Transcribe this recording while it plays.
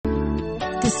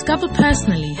Discover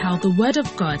personally how the Word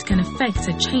of God can affect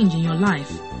a change in your life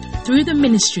through the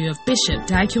ministry of Bishop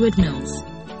Daikiwood Mills.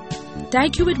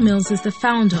 Daikiwood Mills is the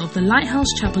founder of the Lighthouse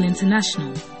Chapel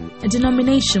International, a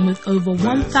denomination with over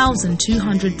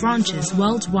 1,200 branches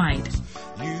worldwide.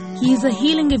 He is a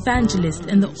healing evangelist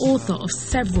and the author of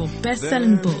several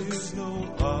best-selling books.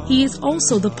 He is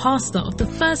also the pastor of the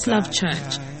First Love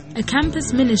Church, a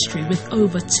campus ministry with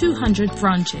over 200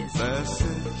 branches.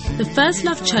 The First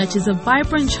Love Church is a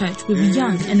vibrant church with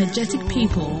young, energetic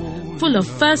people full of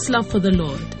first love for the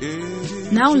Lord.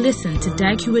 Now listen to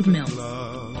Daikiwood Mills.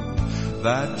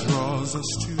 That draws us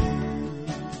to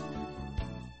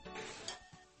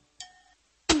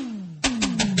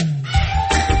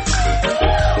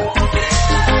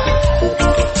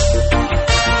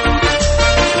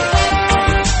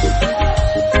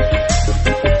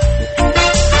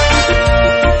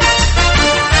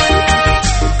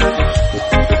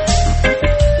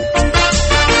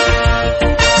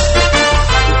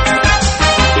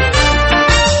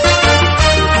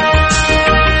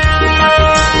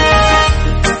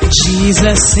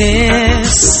Jesus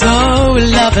is so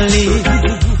lovely.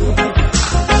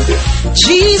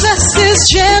 Jesus is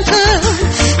gentle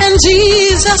and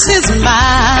Jesus is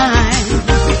mine.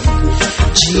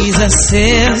 Jesus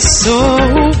is so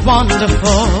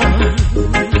wonderful.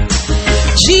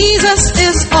 Jesus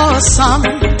is awesome.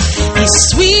 He's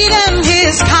sweet and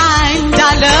he's kind.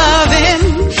 I love him.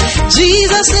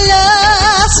 Jesus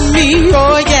loves me,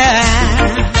 oh yeah.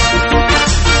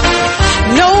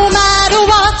 No matter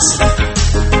what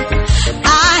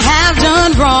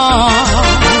done wrong,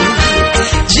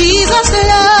 Jesus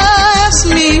loves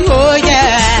me, oh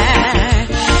yeah,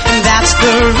 and that's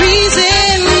the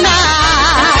reason I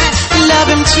love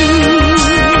him too.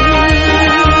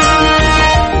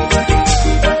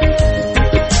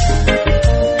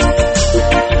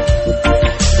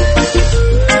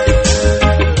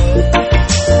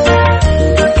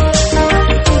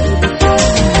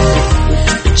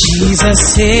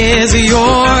 Jesus is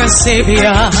your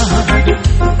Savior.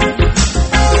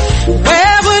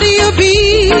 You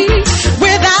be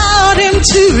without him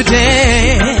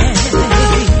today?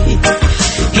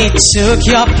 He took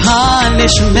your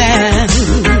punishment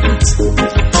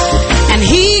and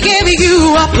he gave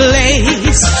you a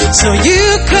place so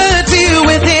you could be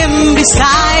with him,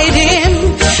 beside him.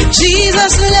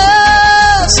 Jesus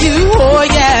loves you, oh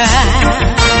yeah.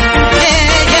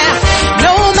 Yeah, yeah.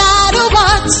 No matter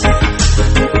what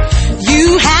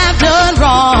you have done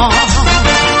wrong,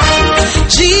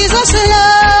 Jesus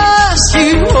loves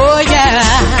you, oh yeah,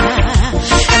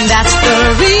 and that's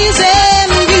the reason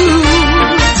you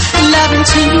love him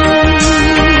too.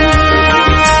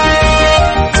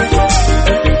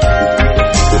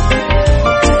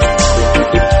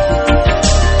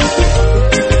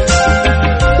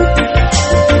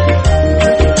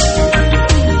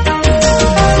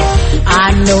 I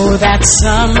know that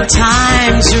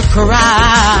sometimes you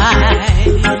cry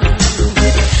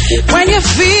when you're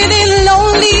feeling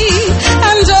lonely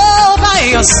and all by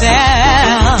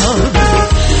yourself.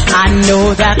 I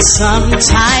know that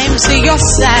sometimes you're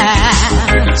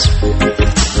sad.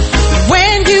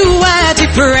 When you are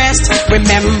depressed,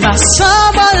 remember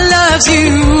someone loves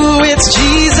you. It's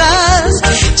Jesus.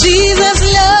 Jesus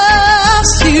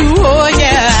loves you, oh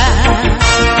yeah.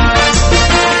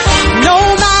 No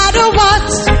matter what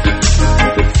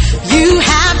you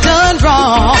have done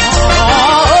wrong,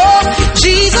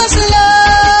 Jesus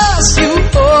loves you,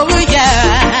 oh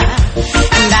yeah,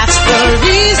 and that's the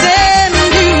reason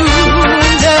you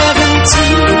love him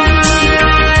too.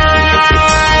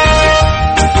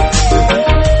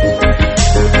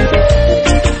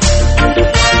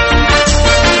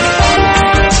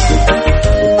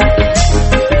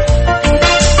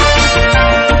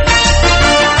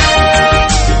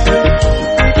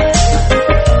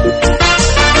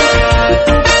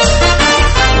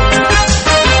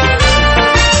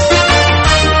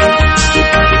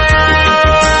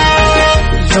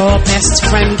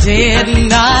 Friend did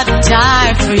not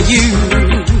die for you.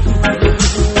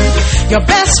 Your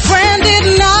best friend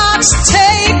did not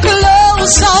stay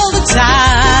close all the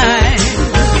time.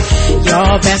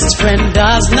 Your best friend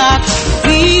does not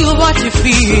feel what you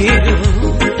feel.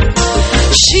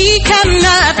 She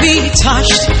cannot be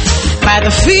touched by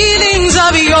the feelings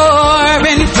of your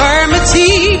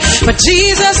infirmity, but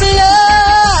Jesus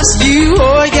loves you,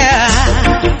 oh yeah.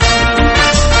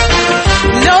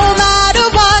 No matter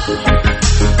what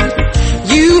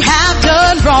you have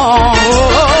done wrong,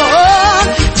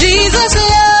 Jesus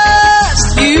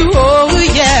loves you, oh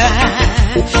yeah.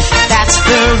 That's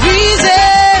the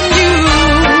reason you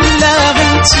love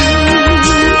him too.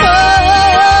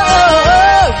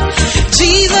 Oh,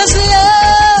 Jesus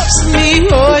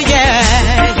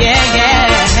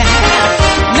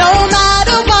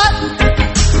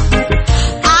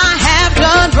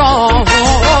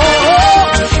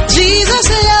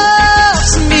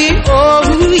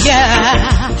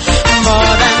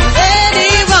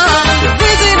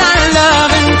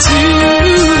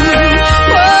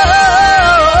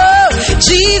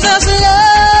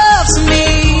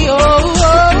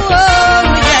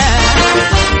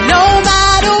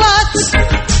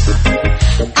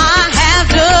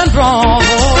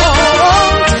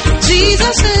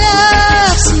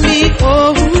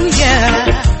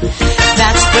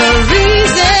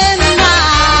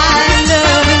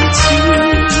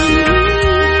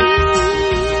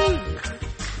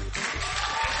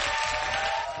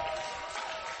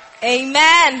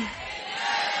Amen.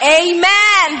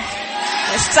 Amen.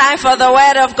 It's time for the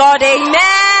word of God.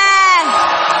 Amen.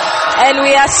 And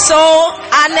we are so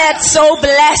honored, so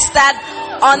blessed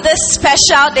that on this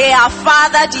special day, our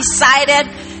Father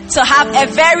decided to have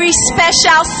a very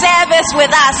special service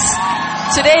with us.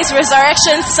 Today is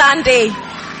Resurrection Sunday.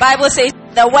 Bible says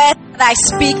the words that I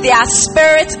speak, they are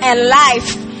spirit and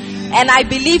life. And I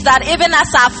believe that even as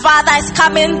our Father is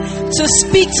coming to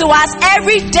speak to us,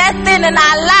 every dead thing in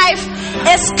our life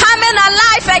is coming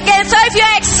alive again. So if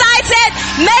you're excited,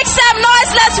 make some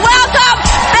noise. Let's welcome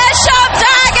Bishop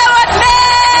Dagwood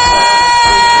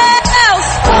Mills.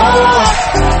 Oh,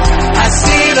 I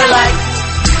see the light.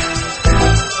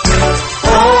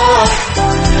 Oh,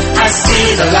 I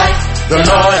see the light the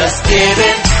Lord has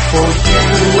given for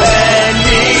you and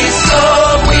me, so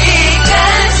we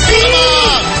can see.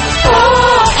 Oh,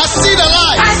 I see the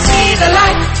light. I see the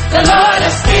light the Lord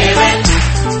has given.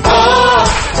 Oh,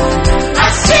 I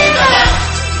see the light.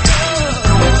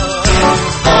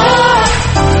 Oh,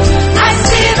 I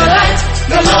see the light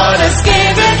the Lord has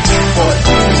given for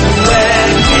you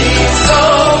and me, so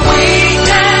we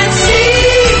can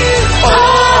see.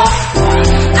 Oh,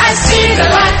 I see the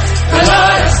light the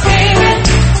Lord has given.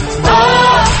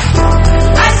 Oh,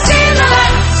 I see the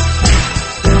light.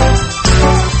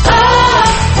 Oh,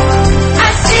 I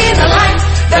see the light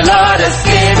the Lord has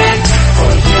given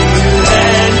for you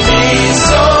and me,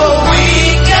 so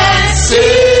we can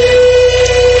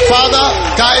see. Father,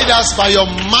 guide us by your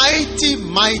mighty,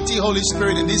 mighty Holy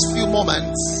Spirit in these few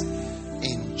moments.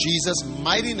 In Jesus'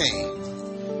 mighty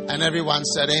name. And everyone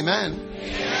said amen.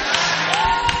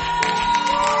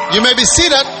 You may be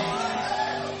seated.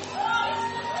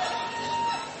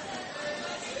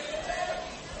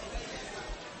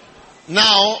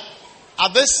 Now,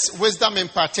 at this wisdom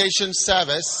impartation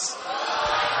service,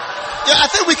 I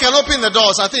think we can open the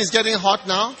doors. I think it's getting hot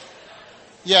now.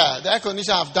 Yeah, the air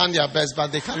conditioners have done their best,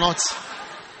 but they cannot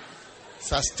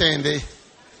sustain.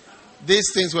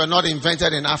 These things were not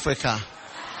invented in Africa.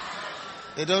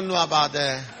 They don't know about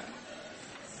the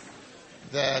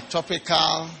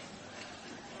tropical.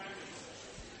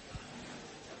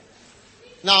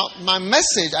 Now, my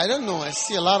message, I don't know, I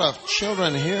see a lot of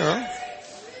children here.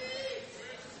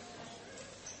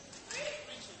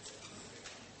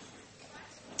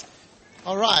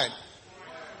 All right.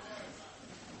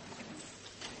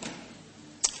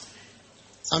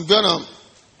 I'm going to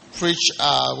preach.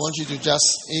 I want you to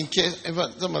just, in case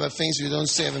some of the things you don't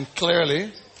say them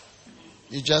clearly,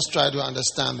 you just try to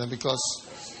understand them, because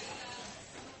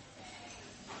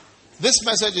this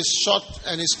message is short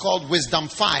and it's called Wisdom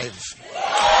 5.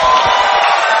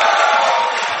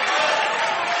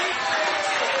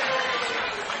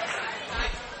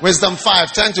 Wisdom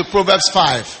 5. Turn to Proverbs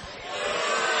 5.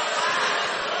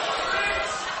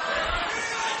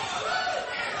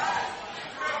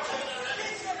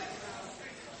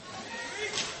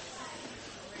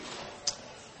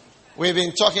 We've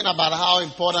been talking about how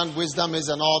important wisdom is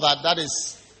and all that. That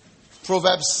is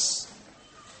Proverbs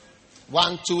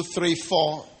 1, 2, 3,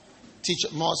 4. Teach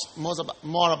more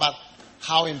about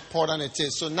how important it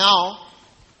is. So now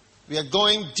we are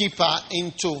going deeper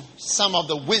into some of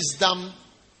the wisdom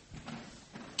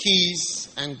keys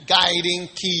and guiding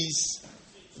keys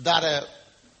that a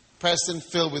person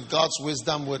filled with God's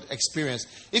wisdom would experience.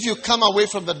 If you come away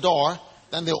from the door,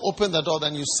 then they'll open the door,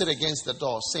 then you sit against the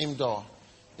door, same door.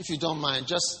 If you don't mind,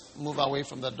 just move away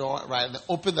from the door, right? And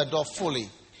open the door fully.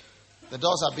 The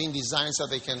doors are being designed so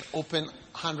they can open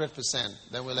 100%.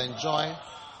 Then we'll enjoy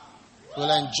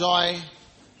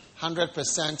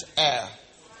 100% air.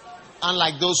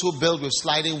 Unlike those who build with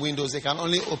sliding windows, they can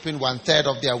only open 1/3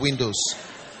 of their windows.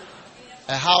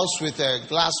 A house with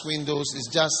glass windows is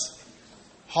just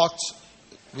hot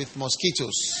with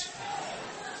mosquitoes.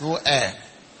 No air.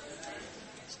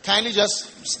 Kindly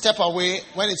just step away.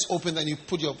 When it's open, then you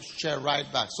put your chair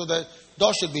right back. So the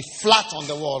door should be flat on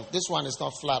the wall. This one is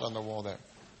not flat on the wall there.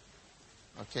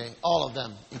 Okay, all of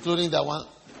them, including that one.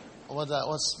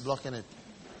 What's blocking it?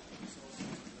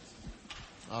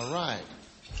 All right.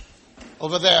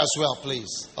 Over there as well,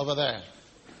 please. Over there.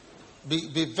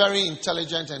 Be very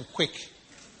intelligent and quick.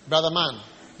 Brother man.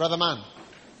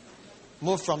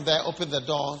 Move from there, open the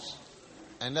doors,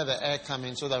 and let the air come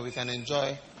in so that we can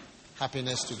enjoy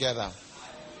happiness together.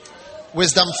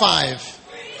 Wisdom 5.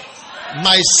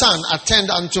 My son, attend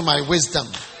unto my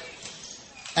wisdom,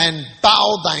 and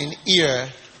bow thine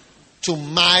ear to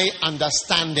my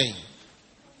understanding.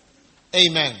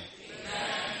 Amen.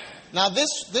 Now this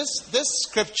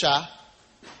scripture,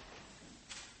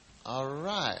 all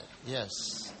right, yes,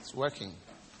 it's working.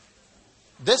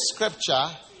 This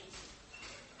scripture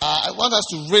I want us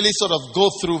to really sort of go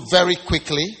through very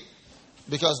quickly,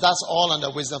 because that's all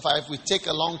under Wisdom 5. If we take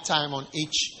a long time on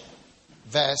each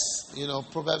verse,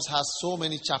 Proverbs has so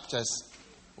many chapters.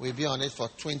 We'll be on it for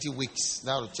 20 weeks.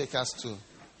 That will take us to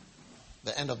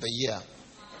the end of the year.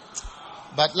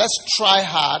 But let's try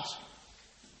hard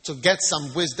to get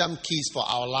some wisdom keys for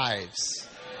our lives.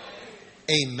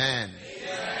 Amen.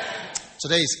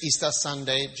 Today is Easter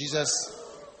Sunday. Jesus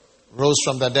rose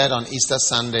from the dead on Easter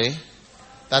Sunday.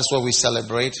 That's what we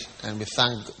celebrate, and we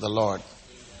thank the Lord.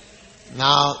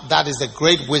 Now, that is the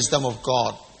great wisdom of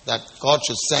God, that God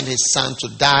should send His Son to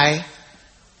die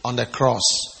on the cross.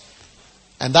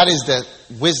 And that is the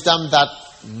wisdom that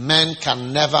men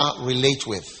can never relate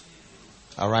with.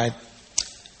 All right?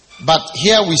 But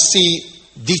here we see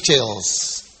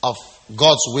details of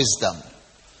God's wisdom.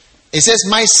 It says,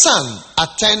 "My son,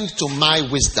 attend to my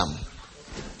wisdom,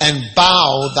 and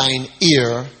bow thine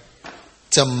ear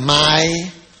to my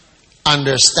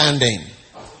understanding."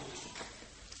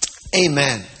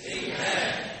 Amen.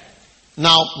 Amen.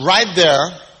 Now, right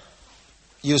there,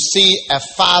 you see a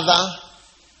father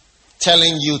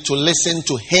telling you to listen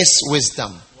to his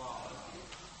wisdom.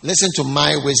 Listen to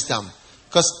my wisdom.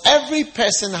 Because every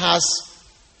person has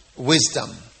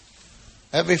wisdom.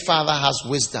 Every father has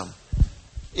wisdom.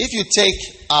 If you take,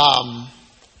 I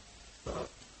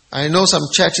know some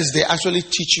churches, they actually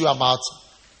teach you about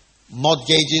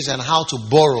mortgages and how to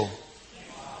borrow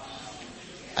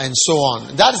and so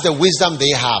on. That is the wisdom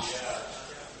they have.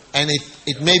 And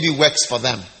it maybe works for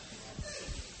them.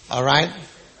 All right?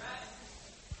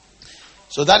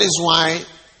 So that is why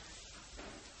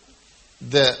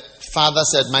the father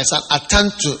said, "My son,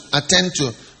 attend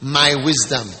to my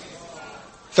wisdom."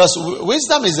 Because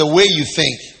wisdom is the way you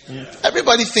think.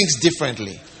 Everybody thinks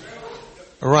differently.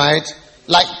 Right?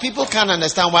 Like, people can't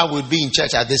understand why we'd be in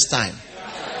church at this time.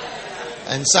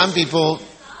 And some people,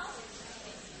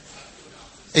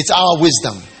 it's our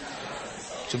wisdom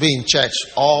to be in church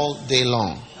all day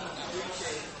long.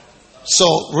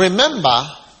 So remember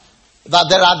that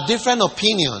there are different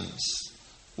opinions.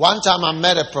 One time I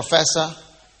met a professor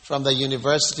from the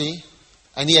university,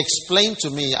 and he explained to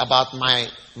me about my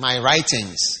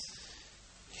writings.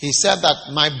 He said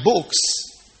that my books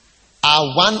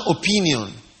are one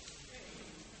opinion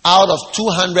out of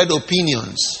 200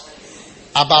 opinions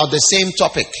about the same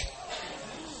topic.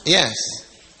 Yes.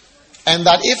 And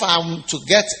that if I'm to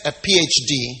get a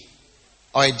PhD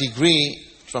or a degree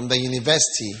from the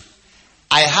university,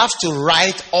 I have to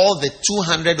write all the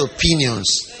 200 opinions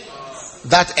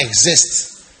that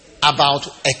exist about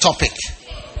a topic.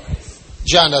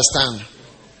 Do you understand?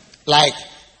 Like,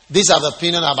 these are the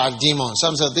opinion about demons.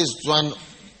 Some say this is one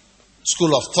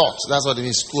school of thought. That's what it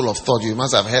means, school of thought. You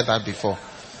must have heard that before.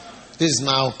 This is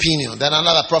my opinion. Then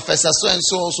another professor so and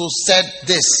so also said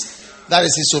this. That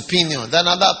is his opinion. Then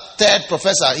another third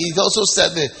professor, he also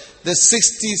said the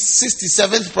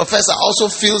 67th professor also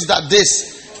feels that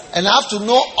this. And I have to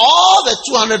know all the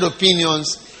 200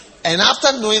 opinions. And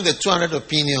after knowing the 200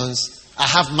 opinions, I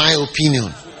have my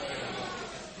opinion.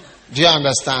 Do you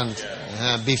understand?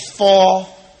 Before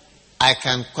I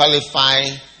can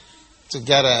qualify to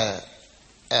get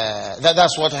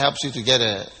that's what helps you to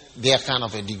get their kind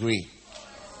of a degree.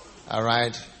 All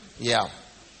right? Yeah.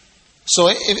 So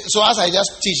as I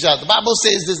just teach that, the Bible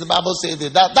says this, the Bible says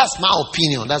this. That's my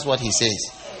opinion. That's what he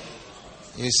says.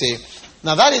 You see.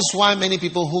 Now that is why many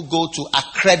people who go to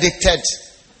accredited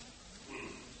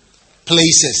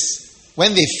places,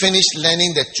 when they finish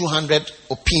learning the 200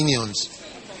 opinions,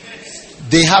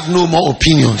 they have no more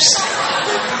opinions.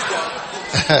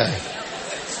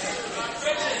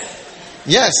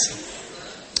 Yes.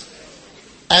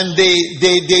 And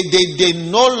they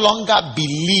no longer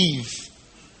believe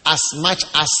as much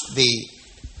as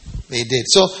they did.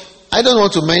 So I don't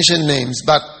want to mention names,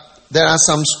 but there are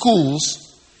some schools.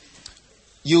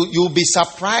 You'll be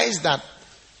surprised that,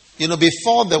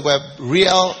 before there were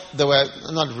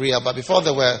before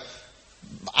there were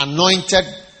anointed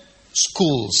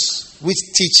schools which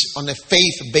teach on a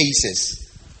faith basis,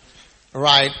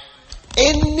 right?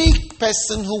 Any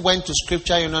person who went to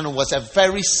scripture was a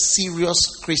very serious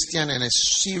Christian and a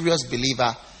serious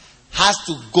believer has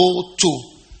to go to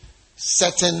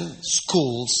certain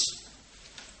schools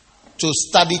to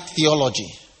study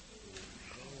theology.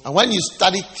 And when you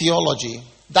study theology,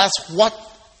 that's what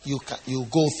you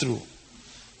go through.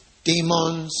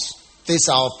 Demons, this is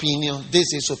our opinion,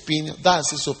 this is opinion,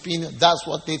 that's his opinion, that's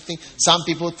what they think. Some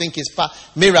people think it's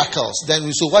miracles. Then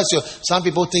we say, some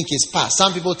people think it's past.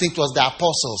 Some people think it was the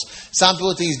apostles. Some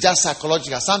people think it's just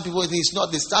psychological. Some people think it's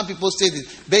not this. Some people say this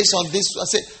based on this. I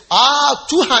say,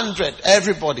 200,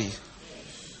 everybody.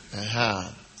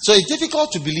 So it's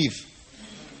difficult to believe.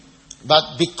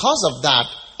 But because of that,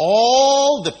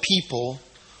 all the people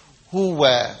who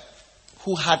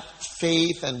had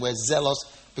faith and were zealous,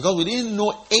 because we didn't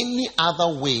know any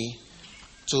other way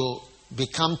to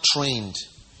become trained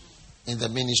in the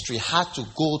ministry, had to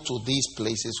go to these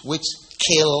places which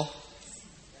kill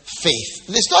faith.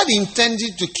 It's not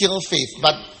intended to kill faith,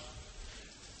 but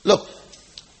look,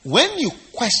 when you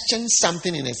question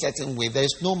something in a certain way, there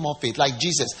is no more faith. Like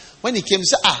Jesus, when he came, he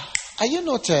said, are you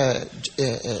not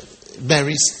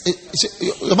Mary's?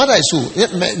 Your mother is who?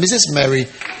 Mrs. Mary.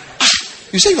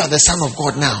 You say you are the Son of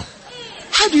God now.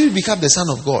 How do you become the Son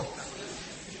of God?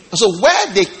 So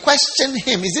where they question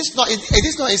him, is this not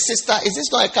a sister? Is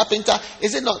this not a carpenter?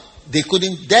 Is it not? They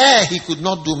couldn't. There he could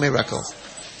not do miracles.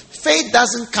 Faith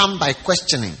doesn't come by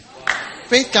questioning.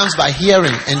 Faith comes by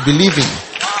hearing and believing.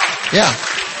 Yeah.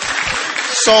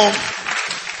 So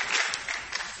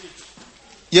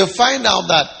you'll find out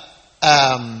that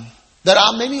there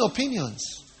are many opinions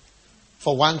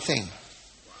for one thing.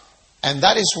 And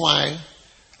that is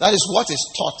what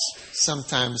is taught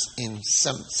sometimes in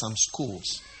some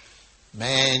schools.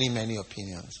 Many, many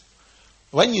opinions.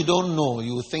 When you don't know,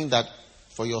 you think that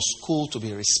for your school to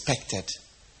be respected,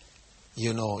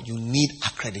 you need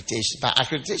accreditation. But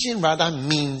accreditation rather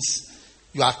means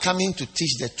you are coming to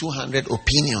teach the 200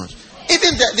 opinions.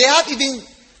 They have even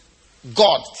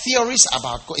God, theories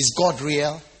about God. Is God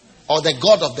real? Or the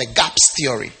God of the gaps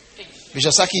theory.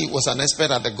 Bishop Saki was an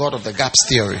expert at the God of the gaps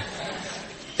theory.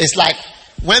 It's like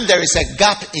when there is a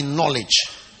gap in knowledge,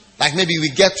 like maybe we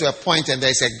get to a point and there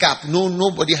is a gap,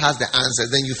 nobody has the answer,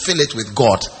 then you fill it with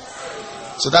God.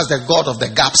 So that's the God of the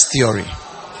gaps theory.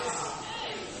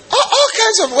 All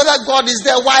kinds of whether God is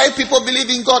there, why people believe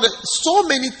in God, so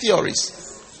many theories.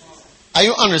 Are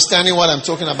you understanding what I'm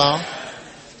talking about?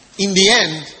 In the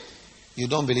end, you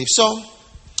don't believe. So,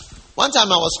 one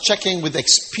time I was checking with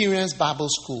experienced Bible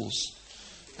schools,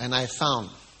 and I found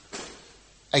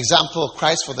example of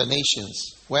Christ for the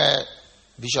Nations, where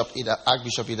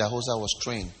Archbishop Idahosa was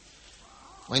trained.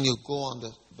 When you go on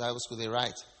the Bible school, they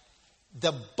write,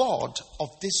 the board of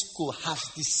this school has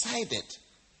decided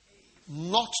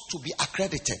not to be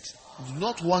accredited. Do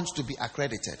not want to be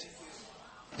accredited.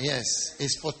 Yes,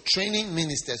 it's for training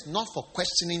ministers, not for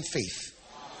questioning faith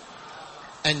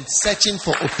and searching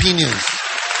for opinions.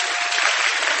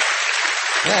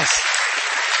 Yes.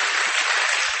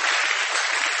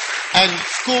 And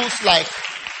schools like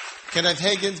Kenneth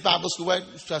Hagin's Bible School, where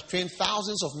we have trained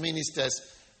thousands of ministers,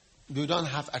 we don't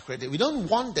have accreditation. We don't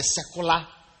want the secular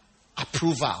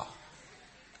approval.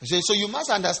 So you must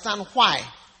understand why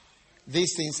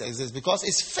these things exist, because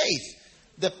it's faith.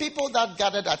 The people that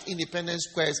gathered at Independence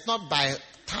Square is not by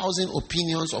 1,000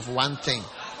 opinions of one thing.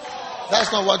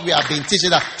 That's not what we have been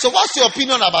teaching. So what's your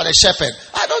opinion about a shepherd?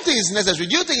 I don't think it's necessary.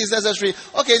 Do you think it's necessary?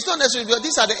 Okay, it's not necessary, because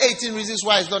these are the 18 reasons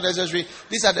why it's not necessary.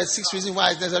 These are the 6 reasons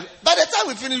why it's necessary. By the time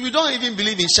we finish, we don't even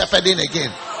believe in shepherding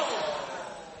again.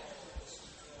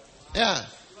 Yeah.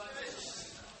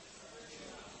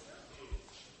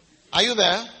 Are you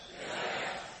there?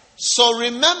 So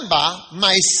remember,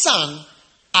 my son,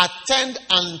 attend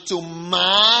unto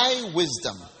my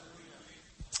wisdom,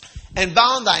 and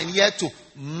bow thine ear to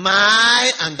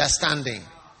my understanding.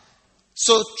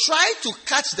 So try to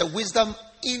catch the wisdom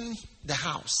in the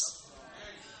house.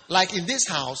 Like in this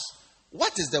house,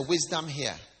 what is the wisdom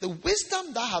here? The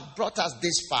wisdom that have brought us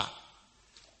this far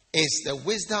is the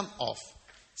wisdom of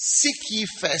seek ye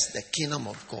first the kingdom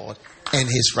of God and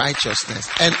his righteousness,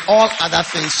 and all other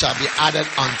things shall be added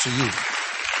unto you.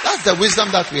 That's the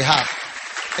wisdom that we have.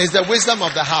 It's the wisdom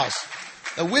of the house.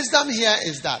 The wisdom here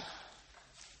is that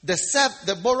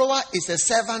the borrower is a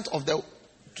servant of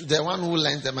the one who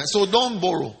lends the money. So don't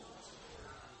borrow.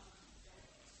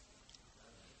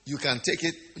 You can take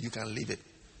it, you can leave it.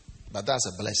 But that's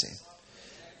a blessing.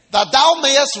 That thou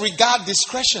mayest regard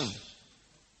discretion,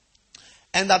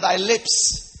 and that thy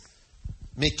lips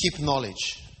may keep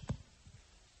knowledge.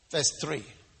 Verse 3.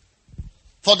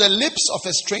 For the lips of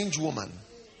a strange woman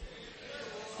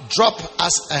drop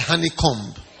as a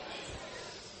honeycomb,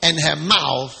 and her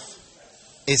mouth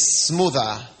is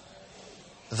smoother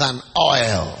than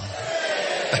oil.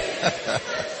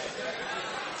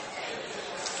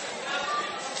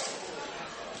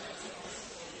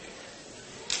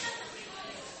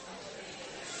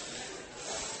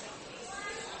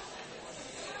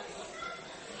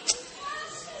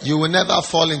 You will never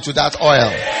fall into that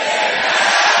oil.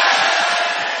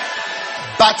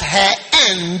 But her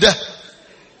end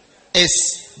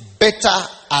is bitter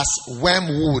as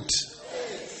wormwood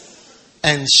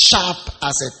and sharp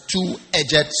as a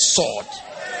two-edged sword.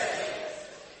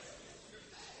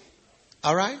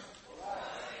 All right?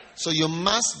 So you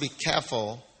must be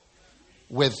careful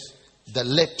with the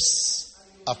lips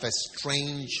of a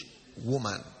strange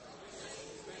woman.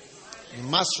 You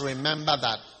must remember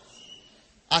that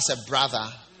as a brother,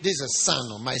 this is a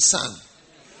son, or my son.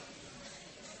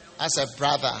 As a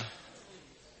brother,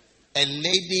 a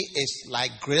lady is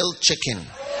like grilled chicken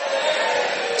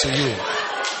to you.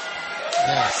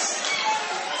 Yes.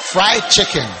 Fried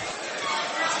chicken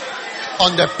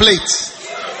on the plate.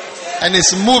 And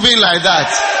it's moving like that.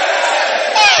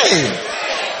 Hey!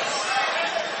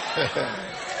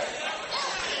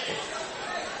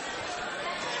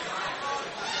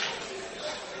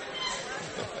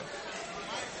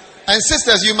 And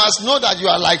sisters, you must know that you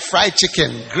are like fried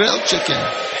chicken, grilled chicken.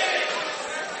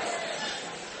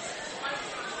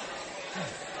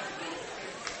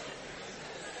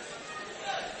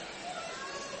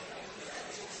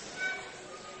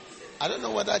 I don't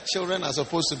know whether children are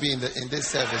supposed to be in this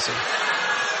service.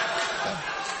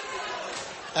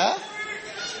 Huh?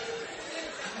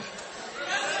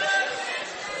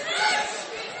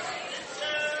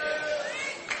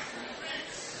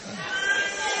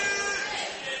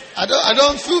 I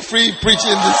don't feel free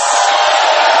preaching this.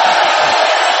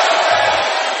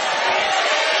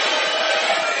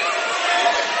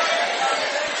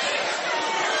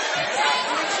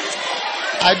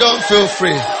 I don't feel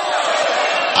free.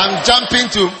 I'm jumping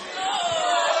to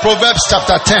Proverbs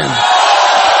chapter 10.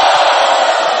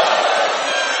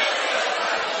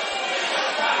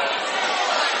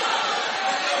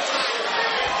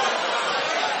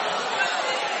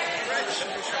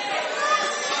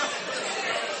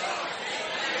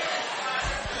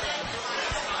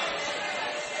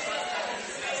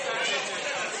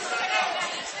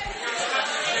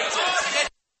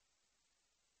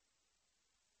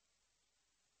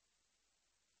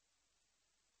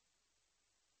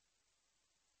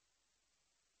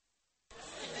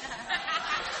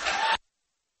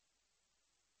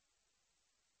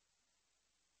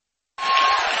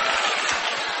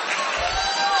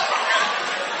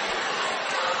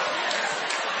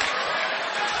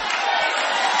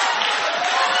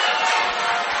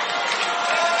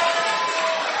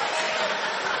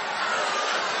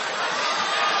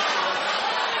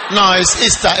 No, it's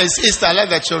Easter. It's Easter. Let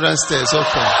the children stay. It's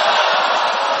okay.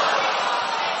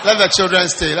 Let the children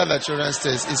stay. Let the children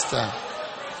stay. It's Easter.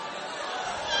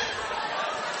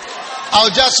 I'll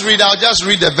just read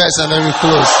the verse and then we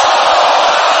close.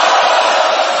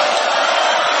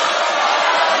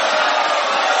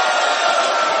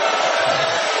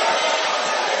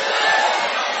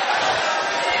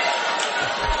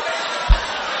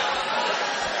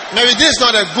 Maybe this is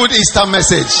not a good Easter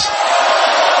message.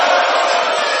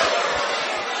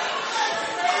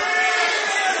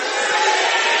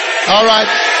 All right.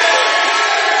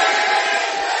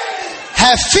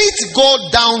 Her feet go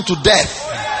down to death,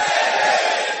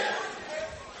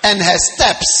 and her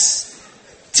steps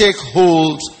take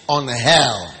hold on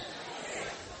hell.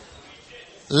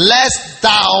 Lest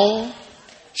thou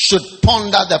should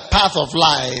ponder the path of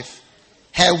life,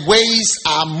 her ways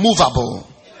are movable,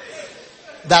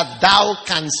 that thou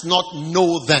canst not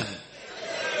know them.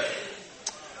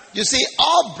 You see,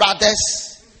 all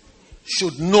brothers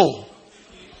should know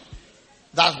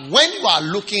that when you are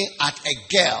looking at a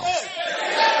girl,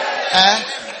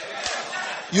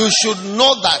 you should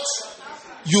know that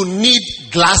you need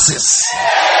glasses.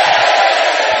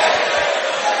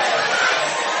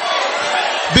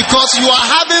 Because you are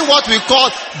having what we call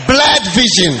blurred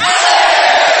vision.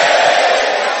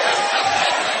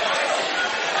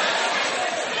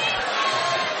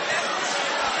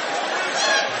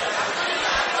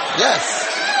 Yes.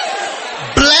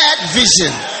 Blurred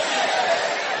vision.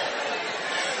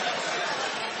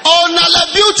 Oh, Nala,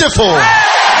 beautiful.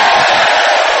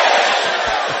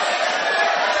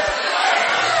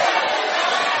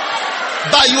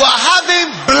 But you are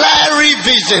having blurry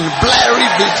vision. Blurry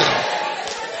vision.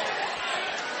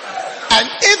 And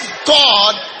if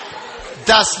God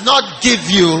does not give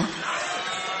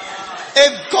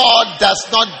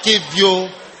you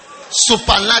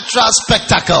supernatural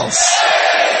spectacles,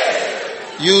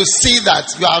 you see that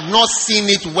you have not seen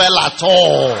it well at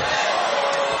all.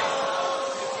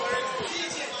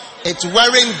 It's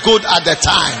wearing good at the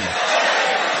time.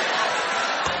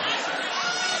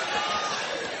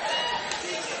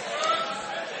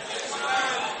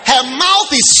 Her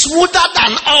mouth is smoother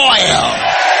than oil.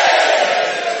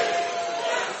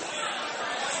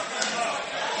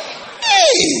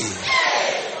 Hey!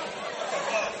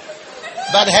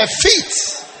 But her feet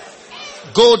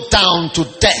go down to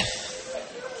death,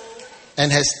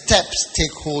 and her steps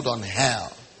take hold on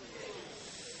hell.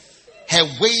 Her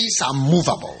ways are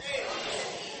movable.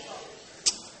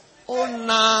 Oh,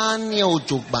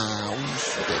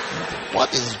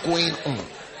 What is going on?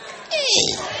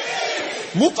 Hey,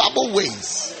 movable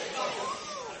ways.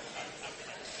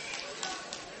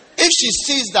 If she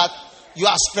sees that you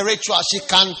are spiritual, she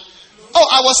can. Oh,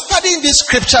 I was studying this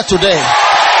scripture today.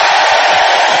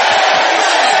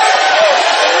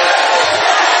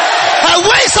 Her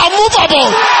ways are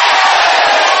movable.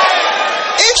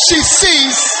 If she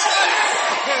sees,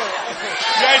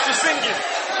 You are into singing.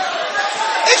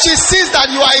 if she sees that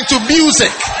you are into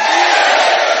music,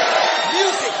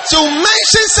 to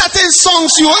mention certain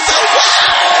songs, you will say, wow.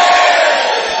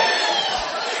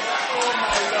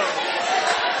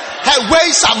 Her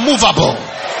ways are movable.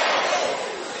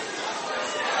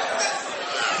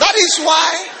 That is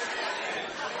why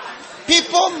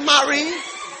people marry,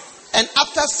 and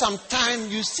after some time,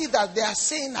 you see that they are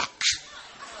saying that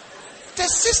the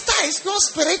sister is not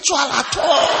spiritual at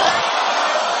all.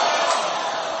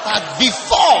 But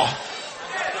before,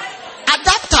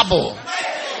 adaptable.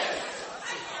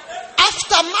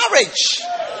 After marriage,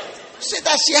 say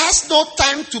that she has no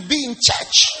time to be in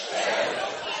church.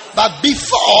 But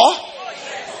before,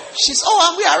 she's,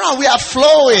 and we are around, we are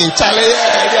flowing, Charlie.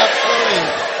 Yeah, we are flowing.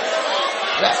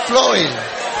 We are flowing.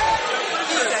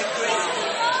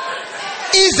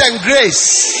 Ease and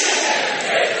grace.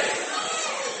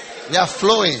 We are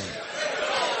flowing.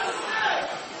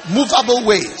 Movable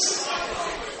ways.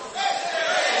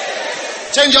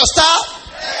 Change your style.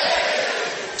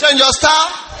 Change your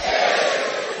style.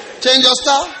 Change your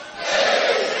style.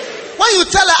 When you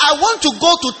tell her, I want to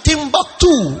go to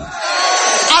Timbuktu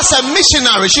as a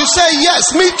missionary, she say,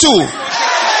 yes, me too.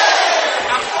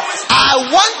 I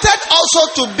wanted also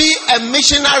to be a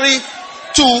missionary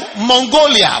to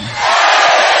Mongolia.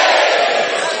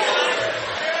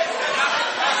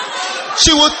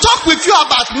 She will talk with you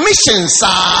about missions.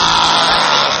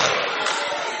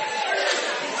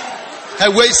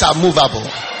 Her ways are movable.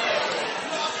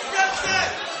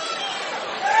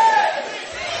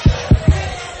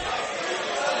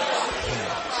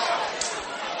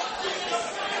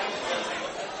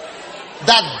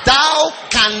 That thou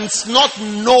canst not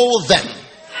know them.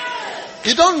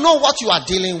 You don't know what you are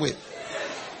dealing with.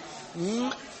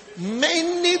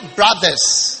 Many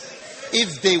brothers,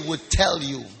 if they would tell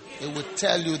you, they would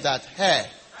tell you that, hey,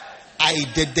 I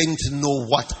didn't know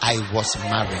what I was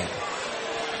marrying.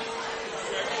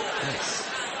 Yes.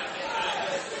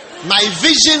 My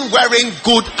vision weren't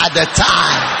good at the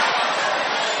time.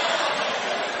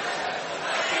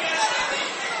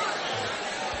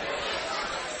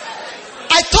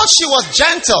 I thought she was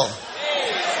gentle.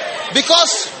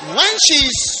 Because when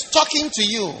she's talking to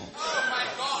you,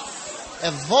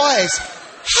 a voice,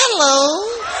 hello.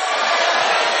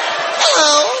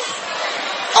 Hello.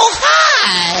 Oh,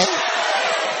 hi.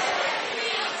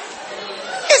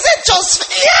 Is it just,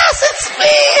 yes, it's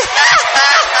me.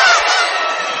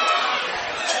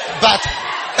 But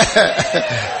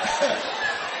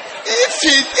if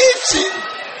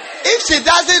she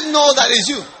doesn't know that it's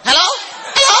you, hello?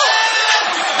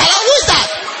 Hello, who is that?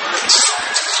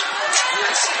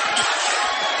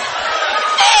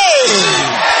 Hey!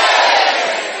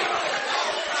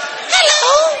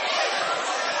 Hello?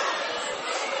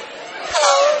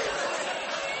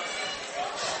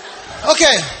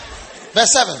 Okay,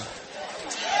 verse 7.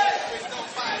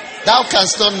 Thou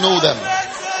canst not know them.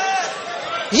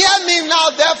 Hear me now,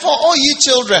 therefore, O ye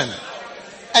children,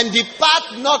 and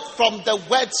depart not from the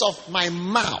words of my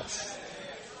mouth.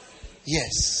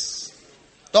 Yes.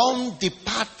 Don't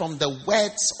depart from the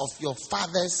words of your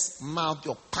father's mouth,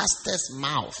 your pastor's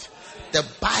mouth. The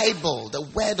Bible, the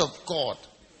word of God.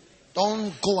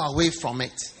 Don't go away from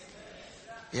it.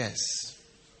 Yes.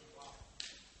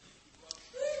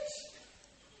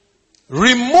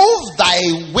 Remove thy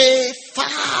way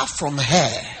far from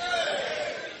her,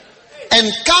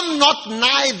 and come not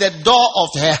nigh the door of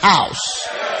her house.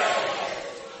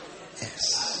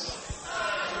 Yes.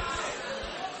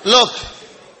 Look.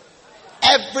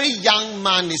 Every young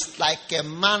man is like a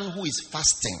man who is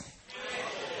fasting.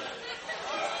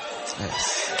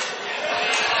 Yes.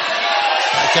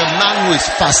 Like a man who is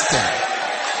fasting.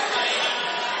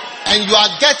 And you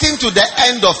are getting to the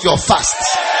end of your fast.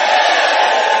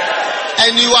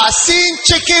 And you are seeing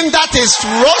chicken that is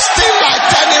roasting like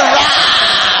turning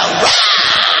round.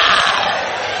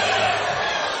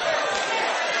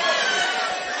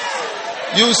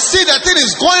 You see the thing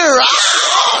is going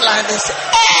round like this.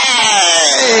 Hey!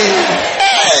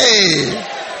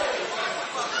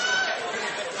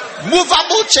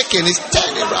 Movable chicken is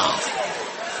turning around.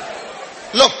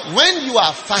 Look, when you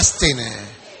are fasting,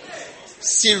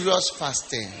 serious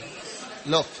fasting,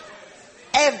 look,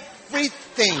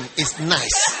 everything is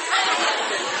nice.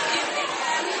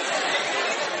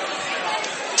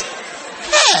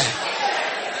 Yeah.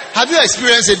 Have you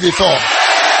experienced it before?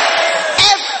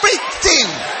 Everything.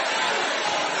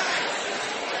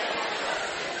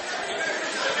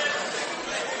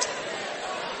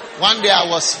 One day I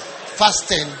was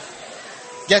fasting,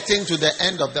 getting to the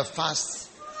end of the fast,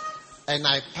 and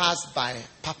I passed by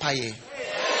Papaye.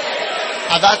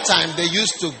 At that time, they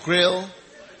used to grill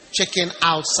chicken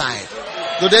outside.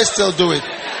 Do they still do it?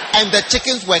 And the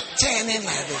chickens were turning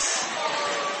like this.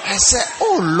 I said,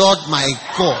 oh Lord my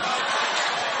God.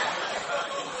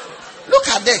 Look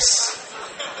at this.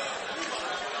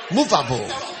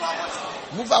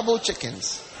 Movable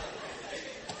chickens.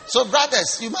 So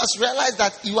brothers, you must realize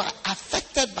that you are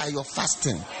affected by your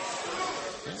fasting.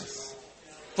 Yes.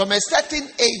 From a certain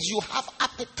age, you have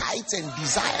appetites and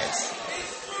desires.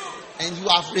 And you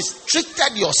have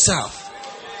restricted yourself.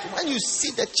 So when you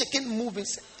see the chicken moving,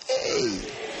 say, hey,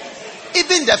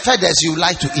 even the feathers, you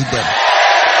like to eat them.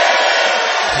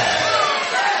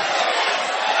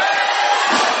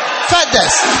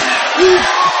 Feathers.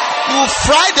 You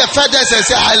fry the feathers and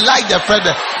say, I like the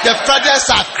feathers. The feathers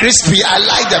are crispy. I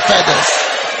like the feathers.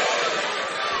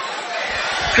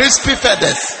 Crispy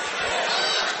feathers.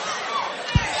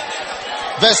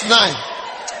 Verse 9.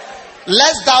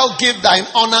 Lest thou give thine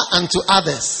honor unto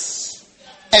others,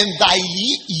 and thy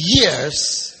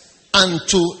years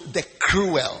unto the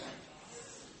cruel.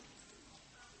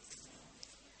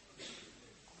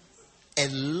 A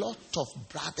lot of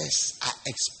brothers are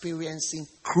experiencing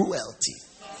cruelty.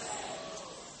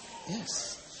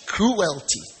 Yes.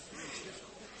 Cruelty.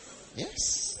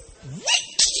 Yes. Wicked.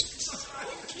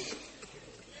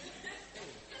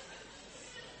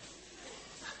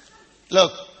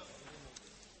 Look,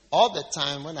 all the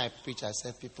time when I preach, I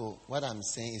say, people, what I'm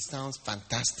saying, it sounds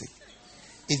fantastic.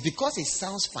 It's because it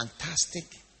sounds fantastic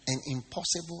and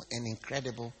impossible and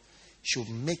incredible should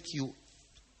make you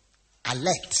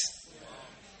alert.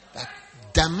 That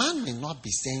the man may not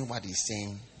be saying what he's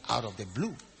saying out of the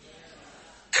blue.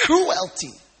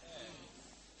 Cruelty.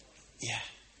 Yeah.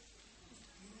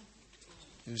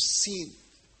 You see,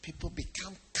 people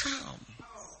become calm,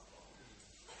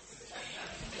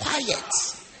 quiet.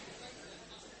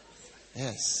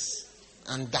 Yes.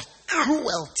 And that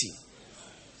cruelty.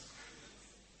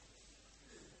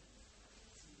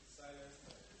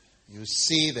 You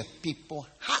see the people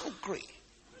hungry.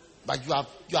 But you have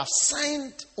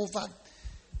signed over.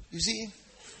 You see,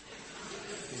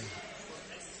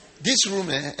 this room,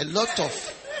 a lot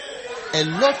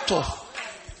of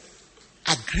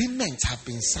agreements have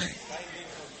been signed.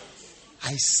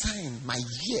 I signed my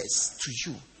years to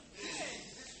you.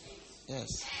 Yes,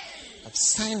 I've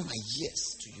signed my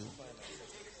years to you.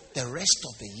 The rest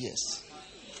of the years.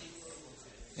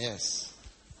 Yes,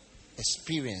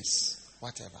 experience,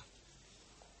 whatever.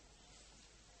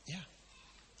 Yeah.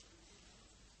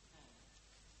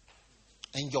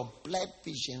 And your blood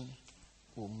vision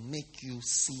will make you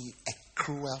see a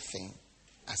cruel thing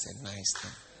as a nice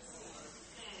thing.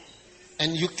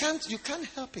 And you can't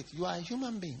help it. You are a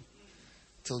human being.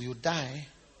 Till you die,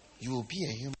 you will be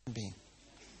a human being.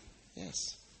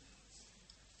 Yes.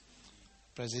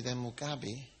 President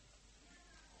Mugabe,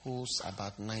 who's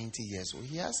about 90 years old,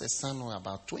 he has a son who's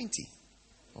about 20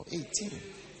 or 18.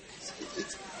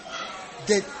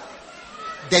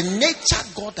 The nature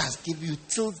God has given you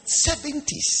till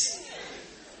 70s,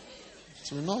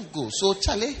 it will not go. So,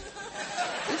 Charlie,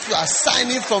 if you are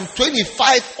signing from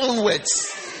 25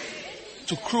 onwards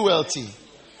to cruelty,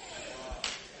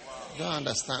 you don't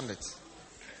understand it.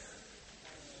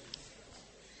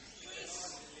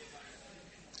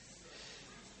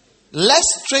 Let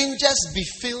strangers be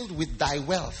filled with thy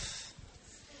wealth,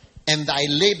 and thy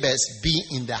labors be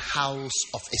in the house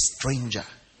of a stranger.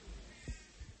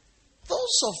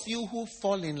 Those of you who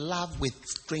fall in love with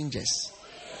strangers,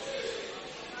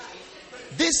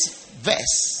 this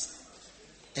verse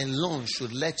alone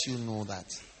should let you know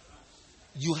that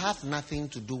you have nothing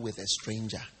to do with a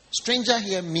stranger. Stranger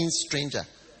here means stranger.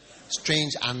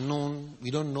 Strange, unknown.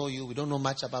 We don't know you. We don't know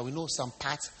much about. We know some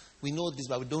parts. We know this,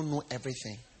 but we don't know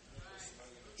everything.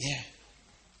 Yeah.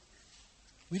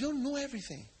 We don't know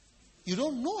everything. You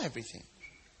don't know everything.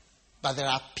 But there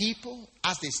are people,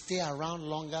 as they stay around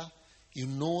longer, you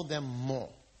know them more.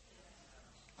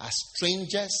 As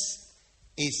strangers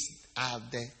is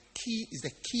the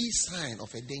key sign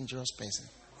of a dangerous person.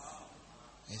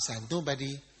 It's like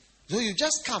nobody. So you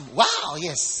just come. Wow,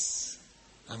 yes,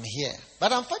 I'm here.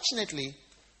 But unfortunately,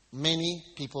 many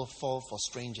people fall for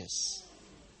strangers.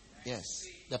 Yes.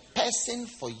 The person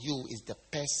for you is the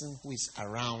person who is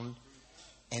around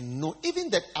and know. Even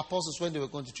the apostles, when they were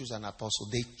going to choose an apostle,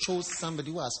 they chose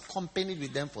somebody who has accompanied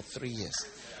with them for 3 years.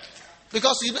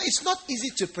 Because, it's not easy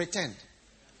to pretend.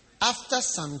 after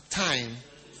some time,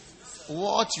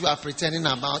 what you are pretending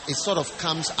about, it sort of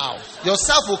comes out.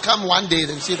 Yourself will come one day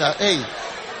and see that, hey,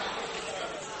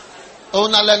 oh,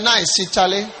 nice,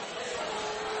 Charlie.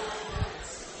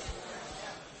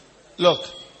 Look,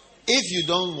 if you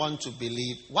don't want to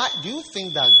believe, why do you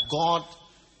think that God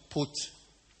put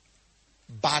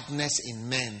badness in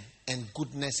men and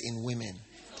goodness in women?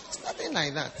 It's nothing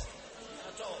like that.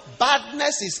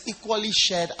 Badness is equally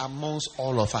shared amongst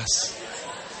all of us.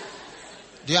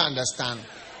 Do you understand?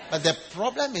 But the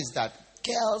problem is that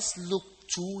girls look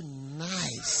too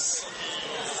nice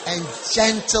and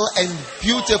gentle and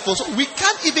beautiful. So we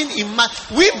can't even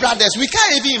imagine, we brothers, we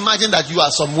can't even imagine that you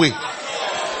are some way.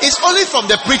 It's only from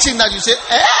the preaching that you say,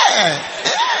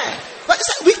 But it's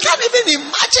like, we can't even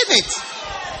imagine it.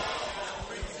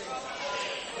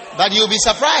 But you'll be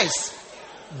surprised.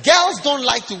 Girls don't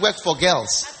like to work for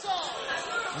girls.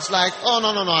 It's like, oh, no,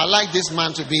 I like this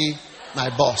man to be my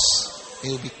boss. He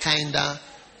will be kinder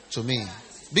to me.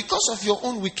 Because of your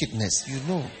own wickedness, you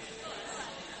know.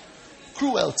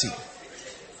 Cruelty.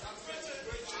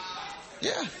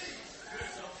 Yeah.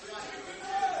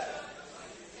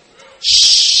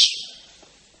 Shh.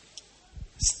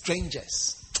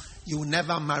 Strangers. You will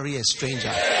never marry a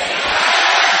stranger.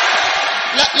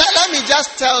 Let me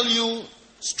just tell you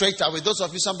straight away. Those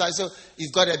of you sometimes say,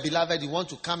 you've got a beloved, you want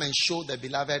to come and show the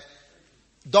beloved.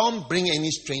 Don't bring any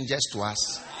strangers to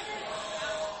us.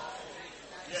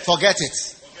 Forget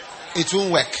it. It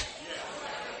won't work.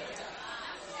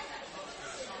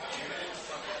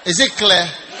 Is it clear?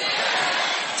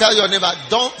 Tell your neighbor,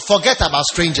 don't forget about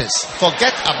strangers.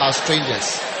 Forget about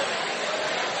strangers.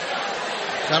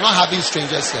 We are not having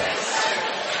strangers here.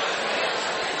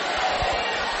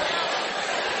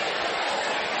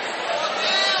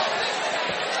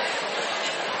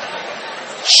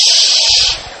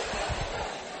 Shh.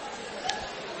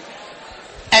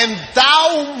 And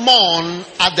thou mourn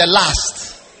at the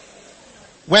last,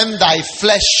 when thy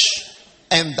flesh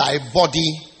and thy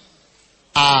body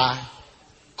are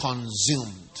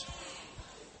consumed.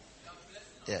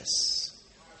 Yes.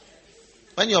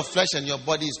 When your flesh and your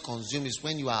body is consumed is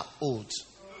when you are old.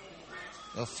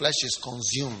 Your flesh is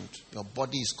consumed. Your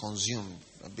body is consumed.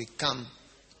 You become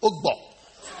Ogbo.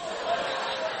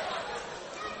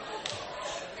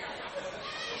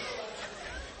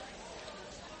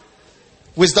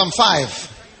 Wisdom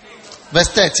 5, verse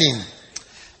 13.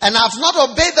 And I have not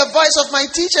obeyed the voice of my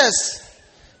teachers,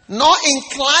 nor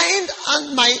inclined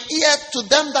my ear to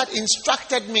them that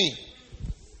instructed me.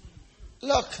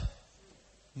 Look,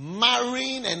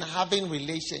 marrying and having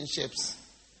relationships,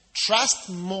 trust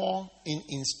more in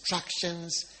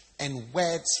instructions and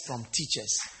words from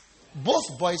teachers.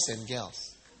 Both boys and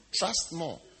girls. Trust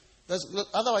more.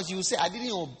 Otherwise you will say, I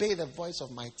didn't obey the voice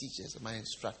of my teachers, my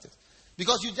instructors.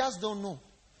 Because you just don't know.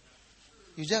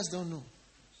 You just don't know.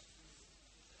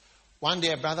 One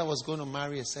day a brother was going to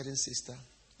marry a certain sister.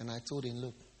 And I told him,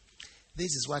 look, this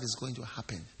is what is going to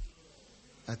happen.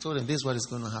 I told him, this is what is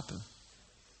going to happen.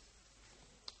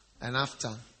 And I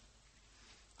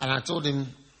told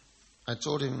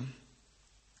him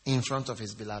in front of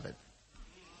his beloved.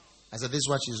 I said, this is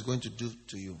what she's going to do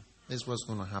to you. This is what's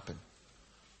going to happen.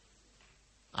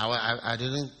 I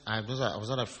was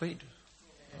not afraid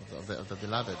of the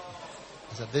beloved.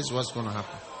 I said, this is what's going to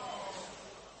happen.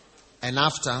 And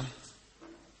after,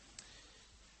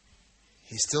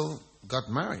 he still got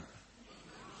married.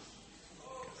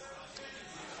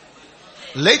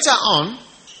 Later on,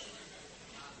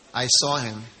 I saw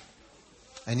him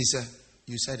and he said,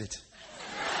 you said it.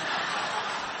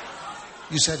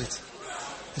 You said it.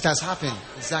 It has happened.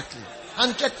 Exactly.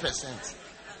 100%.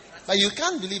 But you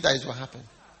can't believe that it will happen.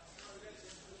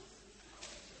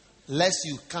 Lest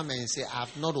you come and say, I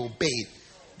have not obeyed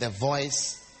the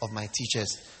voice of my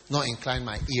teachers, nor inclined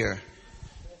my ear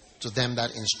to them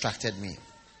that instructed me.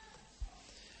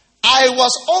 I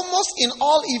was almost in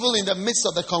all evil in the midst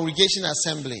of the congregation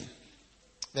assembly.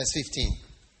 Verse 15.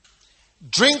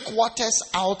 Drink waters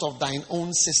out of thine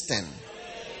own cistern,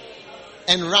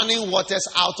 and running waters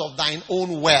out of thine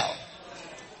own well.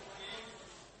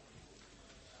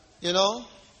 You know,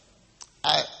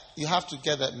 you have to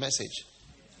get that message.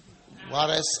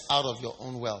 Waters out of your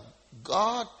own well.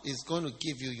 God is going to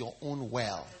give you your own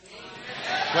well,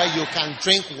 where you can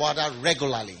drink water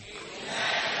regularly.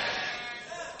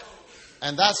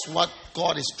 And that's what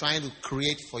God is trying to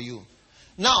create for you.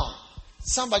 Now,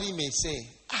 somebody may say,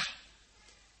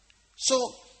 so,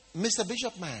 Mr.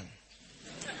 Bishop Man,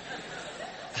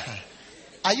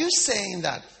 are you saying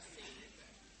that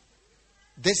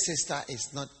this sister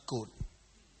is not good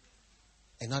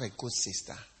and not a good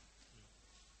sister?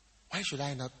 Why should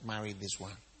I not marry this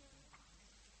one?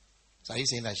 So are you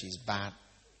saying that she's bad?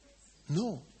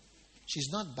 No, she's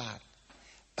not bad.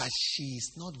 But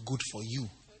she's not good for you.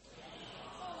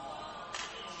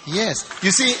 Yes.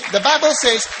 You see, the Bible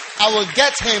says, I will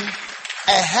get him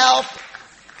a help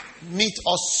meet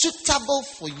or suitable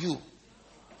for you.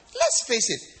 Let's face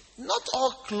it, not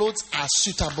all clothes are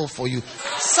suitable for you.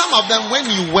 Some of them, when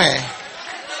you wear,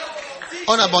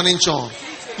 on a boninchon,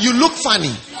 you look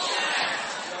funny.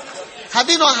 Have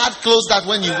you not had clothes that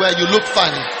when you wear, you look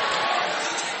funny?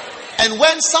 And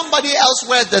when somebody else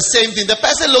wears the same thing, the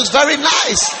person looks very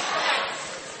nice.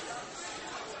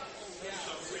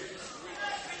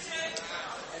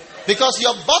 Because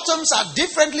your bottoms are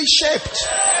differently shaped.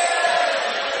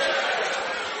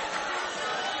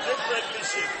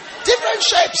 Different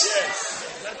shapes.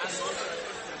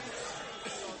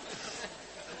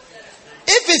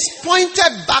 If it's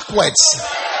pointed backwards,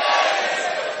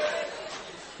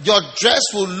 your dress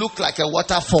will look like a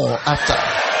waterfall after.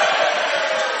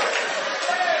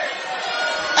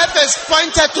 If it's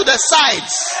pointed to the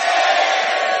sides,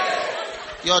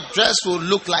 your dress will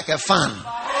look like a fan.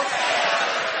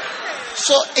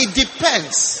 So it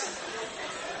depends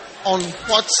on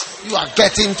what you are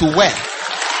getting to wear.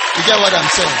 You get what I'm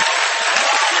saying?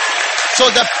 So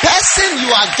the person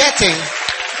you are getting,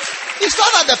 it's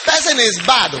not that the person is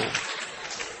bad,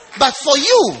 but for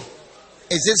you,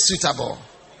 is it suitable?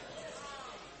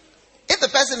 If the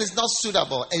person is not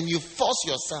suitable and you force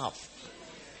yourself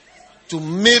to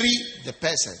marry the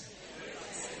person,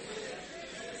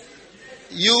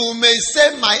 you may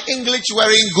say my English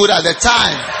weren't good at the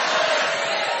time.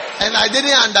 And I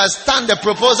didn't understand the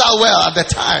proposal well at the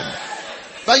time.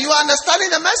 But you are understanding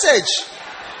the message.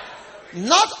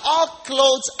 Not all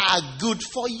clothes are good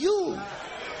for you.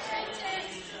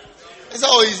 It's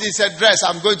always it's a dress.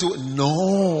 I'm going to.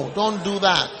 No, don't do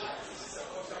that.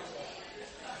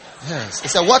 Yes,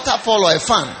 it's a waterfall or a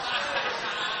fan.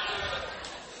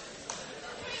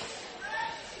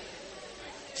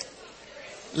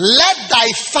 Let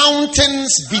thy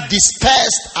fountains be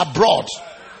dispersed abroad,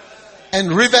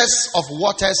 and rivers of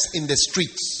waters in the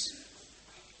streets.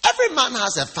 Every man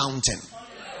has a fountain.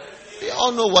 We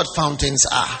all know what fountains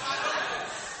are.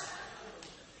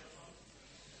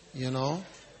 You know?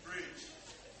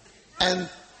 And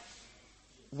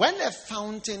when a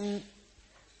fountain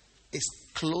is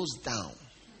closed down,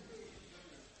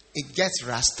 it gets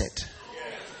rusted.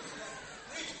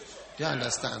 Do you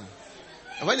understand?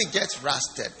 And when it gets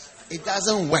rusted, it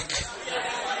doesn't work.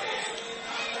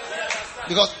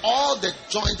 Because all the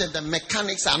joints and the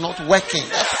mechanics are not working.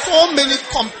 There are so many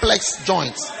complex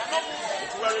joints.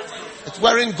 It's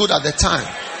wearing good at the time.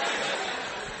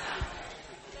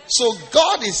 So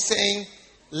God is saying,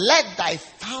 let thy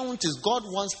fountains, God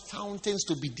wants fountains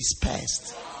to be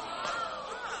dispersed.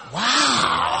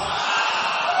 Wow.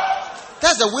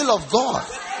 That's the will of God.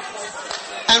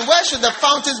 And where should the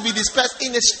fountains be dispersed?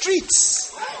 In the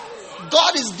streets.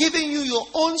 God is giving you your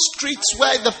own streets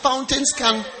where the fountains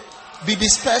can be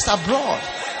dispersed abroad.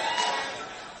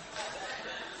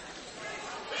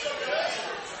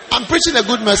 I'm preaching a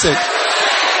good message.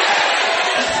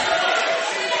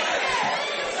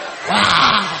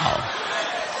 Wow.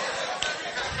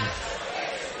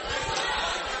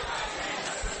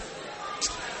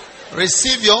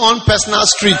 Receive your own personal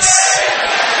streets.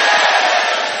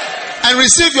 And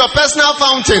receive your personal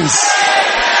fountains.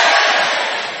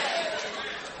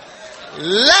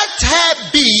 Let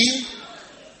her be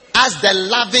as the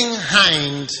loving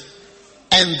hind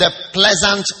and the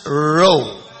pleasant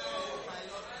roe.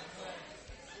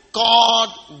 God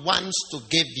wants to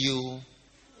give you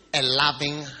a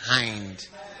loving hind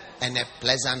and a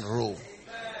pleasant roe.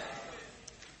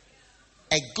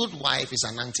 A good wife is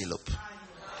an antelope.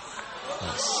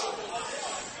 Yes.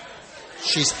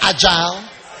 She's agile.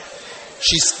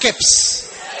 She skips.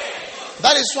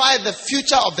 That is why the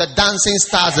future of the dancing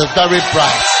stars is very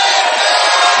bright.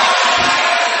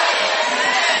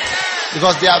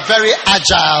 Because they are very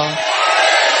agile,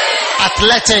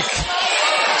 athletic,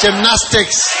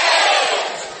 gymnastics,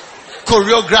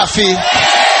 choreography,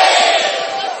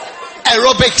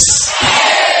 aerobics.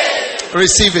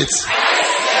 Receive it.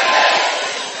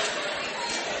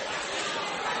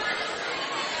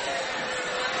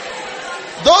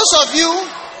 Those of you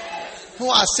who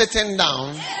are sitting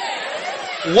down,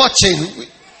 watching,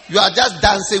 you are just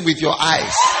dancing with your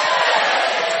eyes.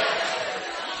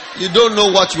 You don't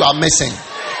know what you are missing.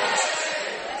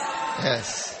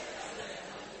 Yes.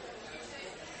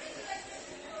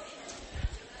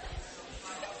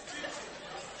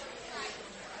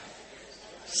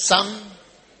 Some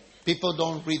people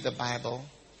don't read the Bible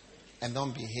and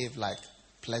don't behave like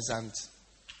pleasant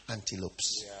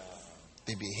antelopes.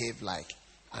 They behave like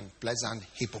unpleasant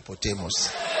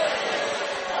hippopotamus.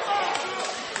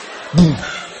 Boom,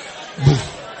 boom,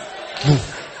 boom,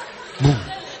 boom,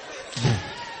 boom,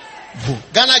 boom.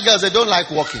 Ghana girls, they don't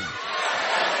like walking.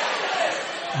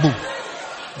 Boom,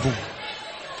 boom,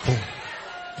 boom,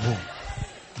 boom,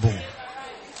 boom.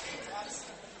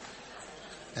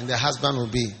 And the husband will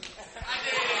be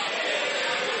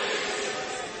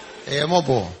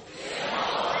Emobo.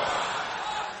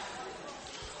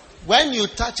 When you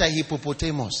touch a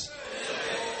hippopotamus,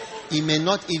 he may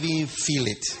not even feel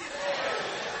it.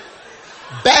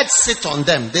 Birds sit on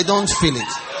them, they don't feel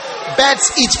it.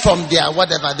 Birds eat from their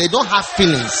whatever, they don't have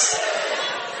feelings.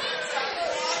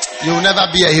 You will never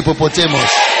be a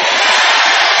hippopotamus.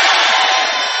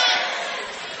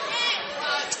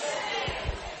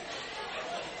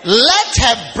 Let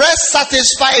her breast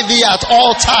satisfy thee at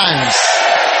all times.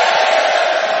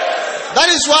 That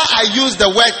is why I use the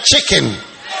word chicken.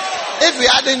 If we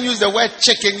hadn't used the word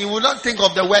chicken, you would not think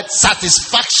of the word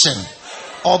satisfaction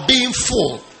or being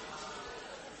full.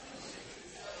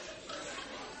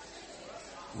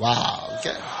 Wow.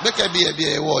 Okay. Make a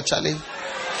be a word, Charlie.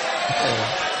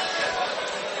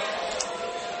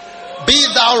 Be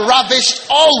thou ravished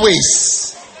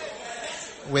always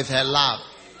with her love.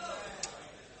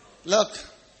 Look,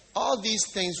 all these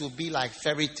things will be like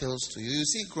fairy tales to you. You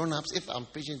see, grown-ups, if I'm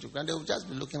preaching to grown, they will just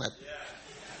be looking at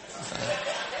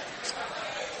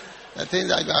the things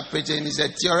that you are preaching is a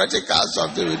theoretical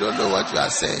something. We don't know what you are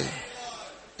saying.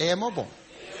 Yeah.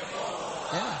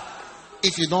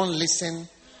 If you don't listen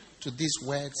to these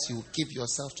words, you give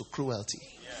yourself to cruelty.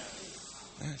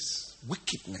 Yes.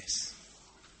 Wickedness.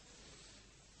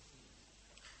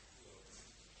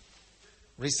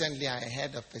 Recently, I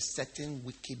heard of a certain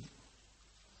wicked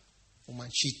woman.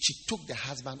 She took the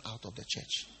husband out of the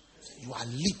church. You are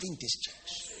leaving this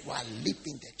church. You are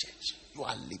leaving the church. You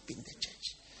are leaving the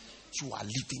church. You are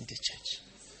leaving the church.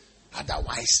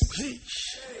 Otherwise,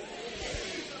 please.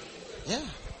 Yeah.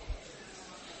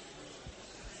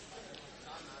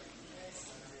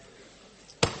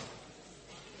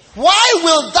 Why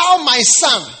wilt thou, my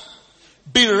son,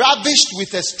 be ravished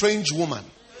with a strange woman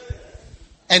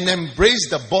and embrace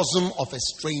the bosom of a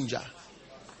stranger?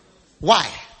 Why?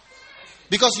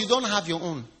 Because you don't have your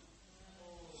own.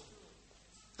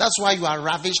 That's why you are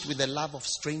ravished with the love of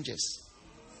strangers.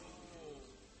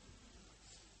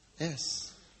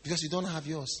 Yes. Because you don't have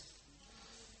yours.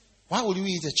 Why would you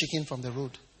eat a chicken from the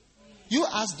road? You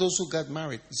ask those who got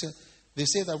married. They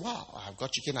say that, wow, I've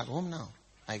got chicken at home now.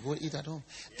 I go eat at home.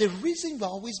 The reason you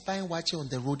are always buying wache on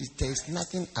the road is there is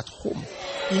nothing at home.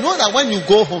 You know that when you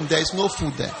go home, there is no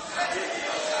food there.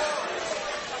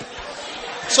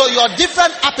 So your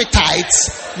different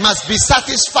appetites must be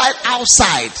satisfied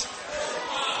outside.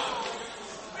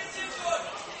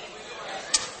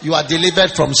 You are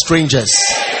delivered from strangers.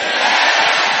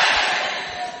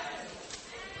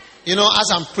 You know, as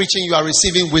I'm preaching, you are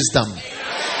receiving wisdom.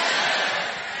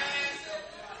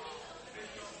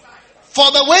 For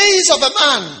the ways of a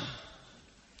man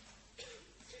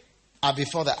are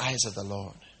before the eyes of the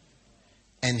Lord,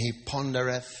 and he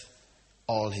pondereth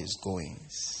all his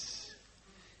goings.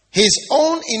 His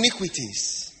own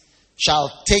iniquities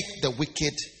shall take the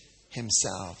wicked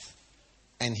himself,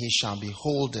 and he shall be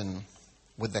holden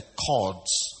with the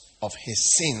cords of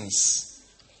his sins.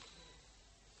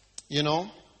 You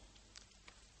know,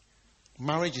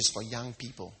 marriage is for young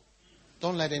people.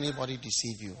 Don't let anybody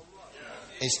deceive you.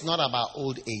 It's not about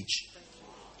old age,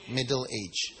 middle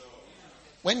age.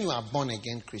 When you are born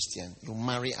again Christian, you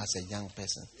marry as a young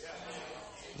person.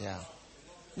 Yeah.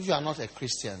 If you are not a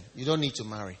Christian, you don't need to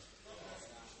marry.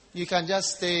 You can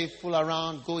just stay, fool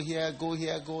around, go here, go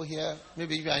here, go here.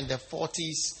 Maybe if you are in the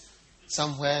 40s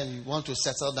somewhere and you want to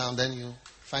settle down, then you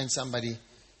find somebody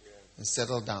and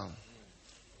settle down.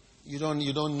 You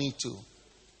don't need to.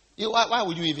 Why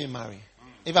would you even marry?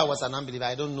 If I was an unbeliever,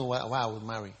 I don't know why I would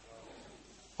marry.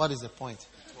 What is the point?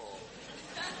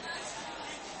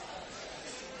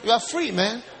 You are free,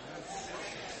 man.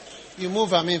 You move,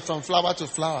 from flower to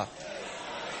flower.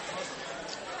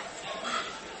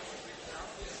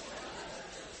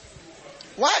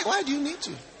 Why do you need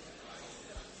to?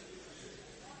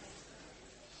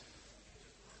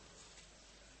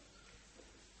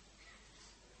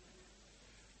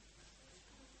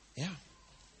 Yeah.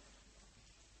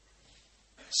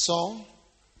 So,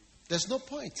 there's no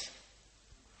point.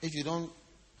 If you don't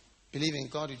believe in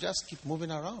God, you just keep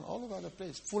moving around all over the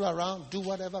place. Fool around, do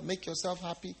whatever, make yourself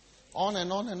happy. On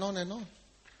and on and on and on.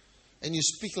 And you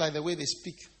speak like the way they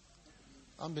speak.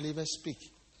 Unbelievers speak.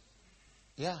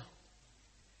 Yeah.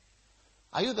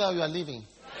 Are you there or you are leaving?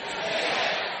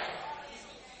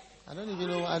 I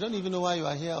don't even know why you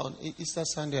are here on Easter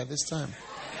Sunday at this time.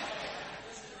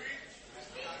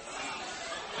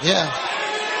 Yeah.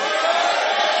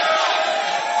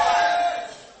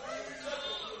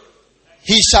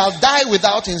 He shall die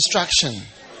without instruction,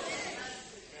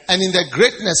 and in the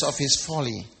greatness of his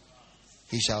folly,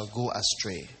 he shall go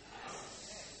astray.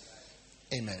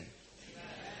 Amen.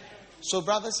 So,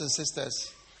 brothers and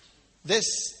sisters, this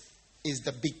is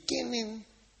the beginning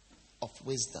of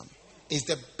wisdom. It's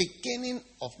the beginning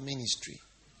of ministry.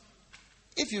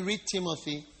 If you read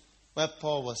Timothy, where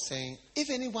Paul was saying, if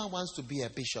anyone wants to be a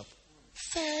bishop,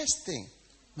 first thing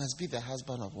must be the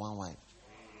husband of one wife.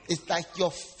 It's like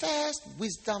your first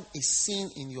wisdom is seen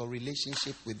in your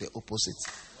relationship with the opposite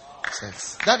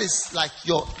sex. That is like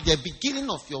the beginning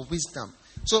of your wisdom.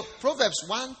 So Proverbs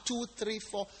 1, 2, 3,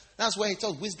 4, that's where he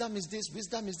tells wisdom is this,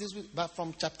 wisdom is this. But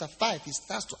from chapter 5, he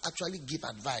starts to actually give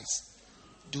advice.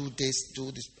 Do this,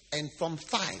 do this. And from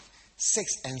 5,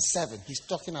 6, and 7, he's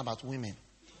talking about women.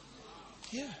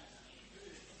 Yeah.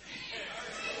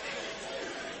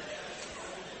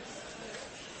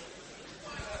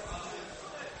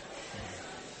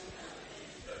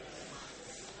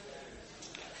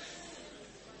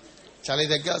 Charlie,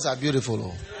 the girls are beautiful.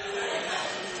 Oh.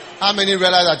 How many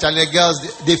realize that Charlie, the girls,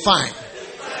 they fine?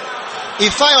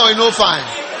 If fine or no fine?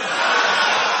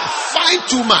 Fine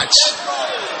too much.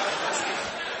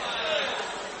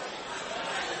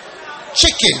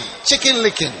 Chicken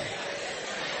licking.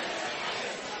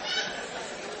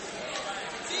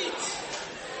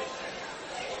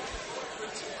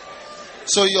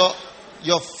 So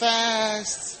your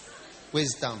first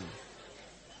wisdom,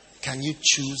 can you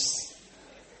choose?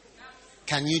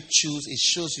 Can you choose? It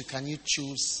shows you, can you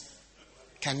choose?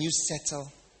 Can you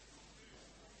settle?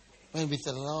 When with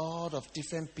a lot of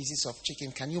different pieces of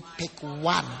chicken, can you pick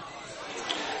one?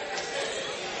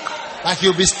 Like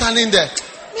you'll be standing there.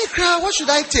 Me cry, what should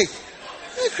I take?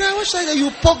 Me cry, what should I take?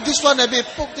 You poke this one a bit,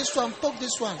 poke this one, poke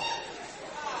this one.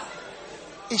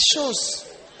 It shows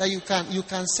that you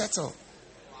can settle.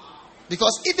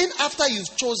 Because even after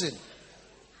you've chosen,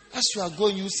 as you are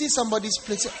going, you see somebody's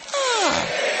plate. Say, he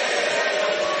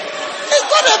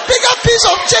got a bigger piece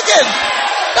of chicken.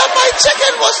 That my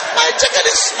chicken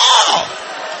is small.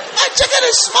 My chicken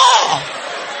is small.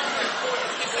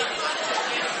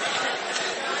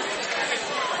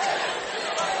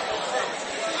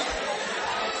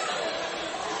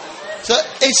 So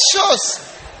it shows.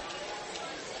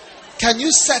 Can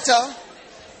you settle?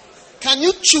 Can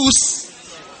you choose?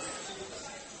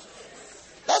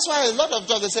 That's why a lot of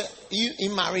jobs, they say,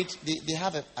 you married, they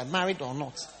have a married or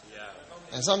not.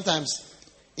 And sometimes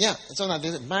they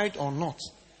say married or not.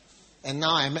 And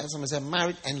now I met someone say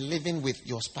married and living with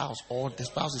your spouse, or the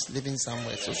spouse is living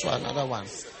somewhere. So another one.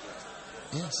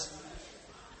 Yes.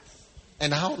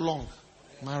 And how long?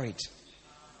 Married.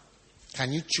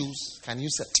 Can you choose? Can you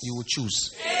set? You will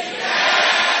choose.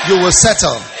 Amen. You will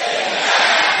settle. Amen.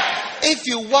 If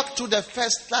you walk to the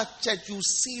first class church, you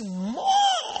see more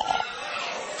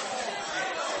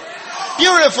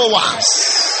beautiful ones.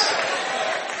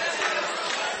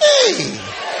 Hey.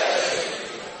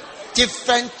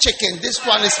 Different chicken. This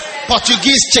one is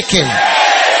Portuguese chicken.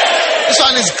 This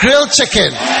one is grilled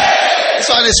chicken. This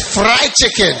one is fried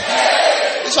chicken.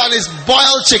 This one is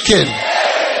boiled chicken.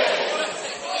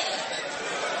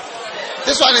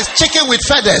 This one is chicken with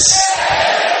feathers.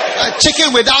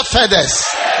 Chicken without feathers.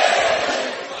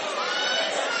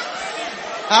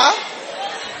 Huh?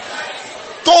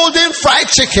 Golden fried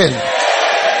chicken.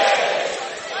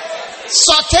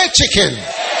 Sauteed chicken.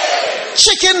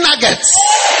 Chicken nuggets.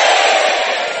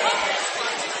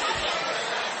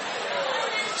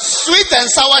 Sweet and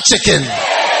sour chicken.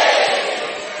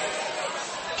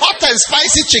 Hot and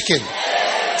spicy chicken.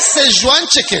 Szechuan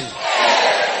chicken.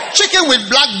 Chicken with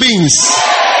black beans.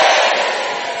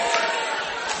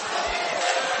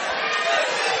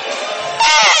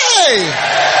 Hey!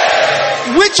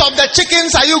 Which of the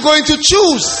chickens are you going to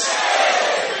choose?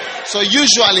 So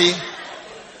usually,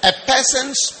 a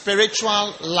person's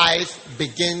spiritual life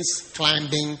begins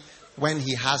climbing when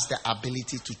he has the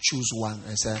ability to choose one.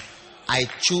 I say, I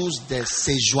choose the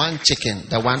Szechuan chicken,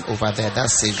 the one over there.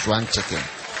 That's Szechuan chicken.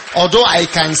 Although I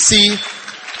can see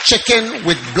chicken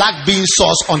with black bean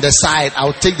sauce on the side,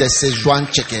 I'll take the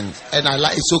Szechuan chicken. And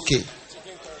it's okay.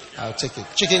 I'll take it.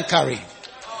 Chicken curry.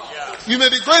 You may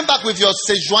be going back with your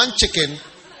Szechuan chicken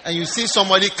and you see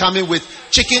somebody coming with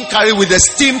chicken curry with the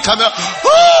steam coming up.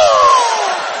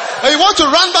 And you want to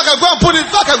run back and go and put it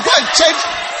back and go and change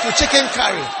to chicken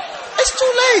curry. It's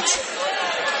too late.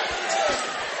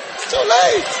 It's too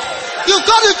late. You've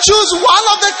got to choose one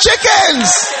of the chickens.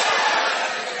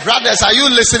 Brothers, are you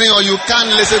listening or you can't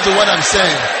listen to what I'm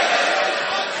saying?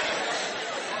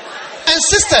 And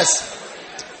sisters,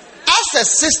 as a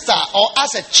sister or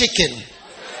as a chicken,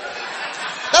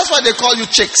 that's why they call you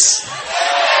chicks.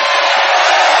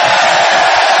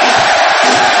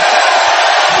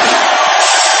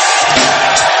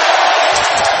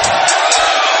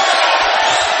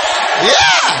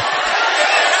 Yeah.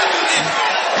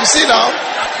 You see now?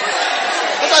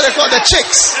 That's why they call the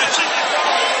chicks.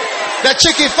 The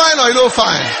chicken fine or you don't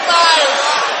fine?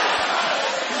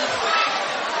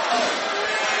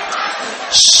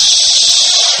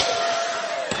 Shh.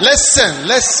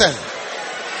 Listen.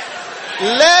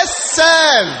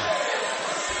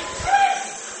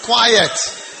 Quiet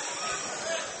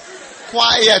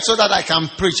so that I can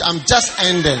preach. I'm just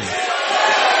ending.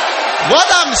 What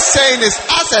I'm saying is,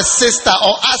 as a sister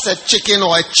or as a chicken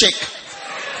or a chick,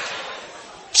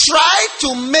 try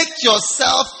to make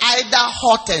yourself either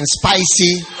hot and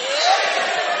spicy,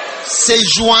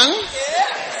 Szechuan,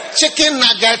 chicken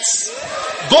nuggets,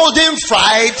 golden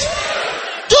fried.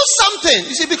 Do something.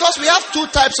 You see, because we have two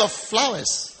types of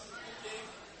flowers.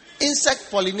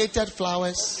 Insect pollinated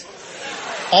flowers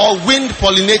or wind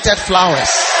pollinated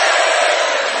flowers.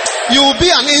 You will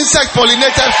be an insect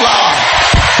pollinated flower.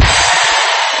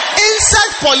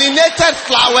 Insect pollinated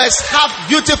flowers have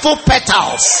beautiful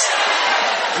petals,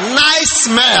 nice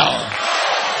smell,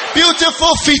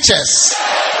 beautiful features,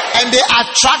 and they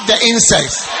attract the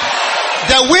insects.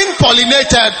 The wind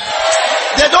pollinated,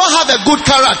 they don't have a good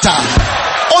character.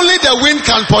 Only the wind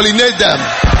can pollinate them.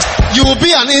 You will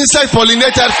be an insect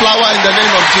pollinated flower in the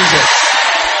name of Jesus.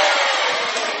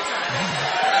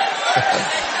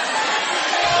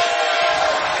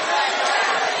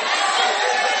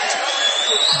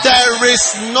 There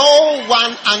is no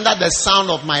one under the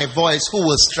sound of my voice who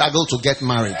will struggle to get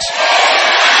married.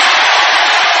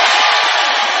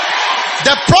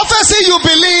 The prophecy you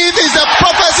believe is the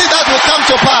prophecy that will come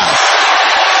to pass.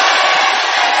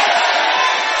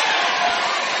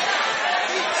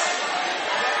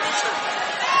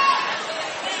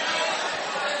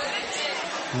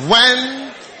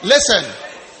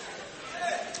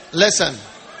 Listen.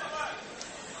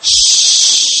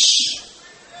 Shh.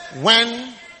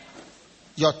 When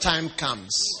your time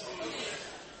comes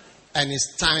and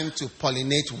it's time to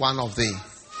pollinate one of the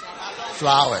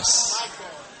flowers,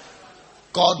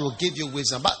 God will give you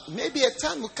wisdom. But maybe a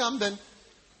time will come then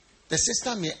the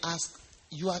sister may ask,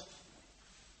 you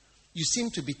seem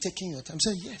to be taking your time.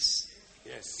 So yes.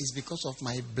 It's because of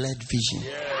my blurred vision.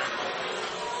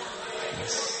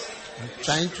 Yes. I'm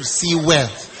trying to see well.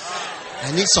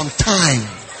 I need some time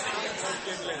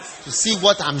to see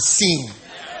what I'm seeing.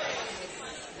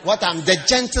 The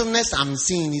gentleness I'm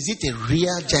seeing, is it a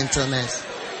real gentleness?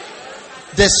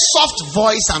 The soft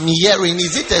voice I'm hearing,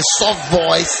 is it a soft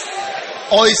voice?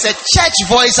 Or is a church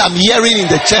voice I'm hearing in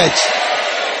the church?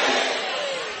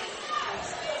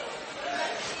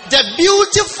 The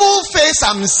beautiful face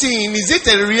I'm seeing, is it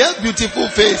a real beautiful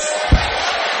face?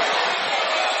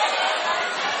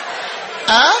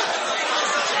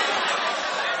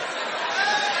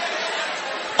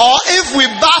 Or if we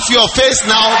bath your face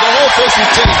now, the whole face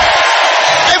will change.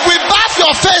 If we bath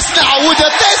your face now, will the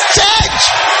face change?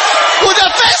 Will the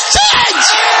face change?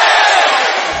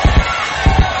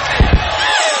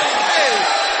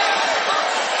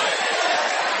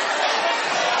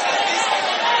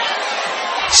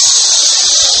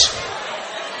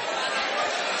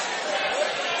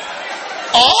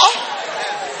 Or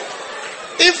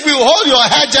if we hold your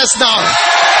head just now,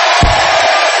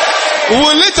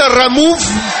 will it remove?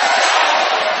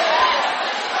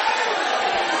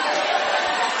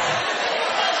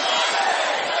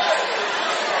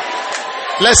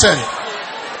 Listen,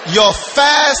 your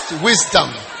first wisdom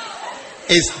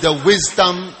is the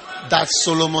wisdom that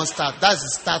Solomon started.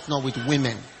 That's start not with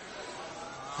women.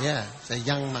 Yeah, it's a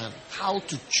young man. How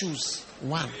to choose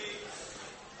one.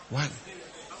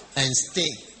 And stay.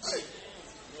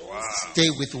 Stay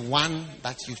with one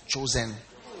that you've chosen.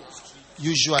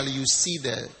 Usually you see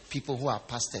the people who are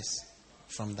pastors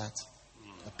from that.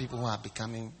 The people who are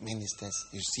becoming ministers,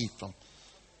 you see it from.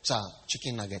 So,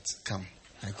 chicken nuggets, come.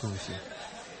 I go with you.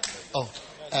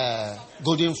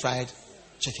 Golden fried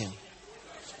chicken.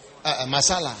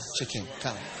 Masala chicken,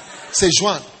 come.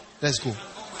 Szechuan, let's go.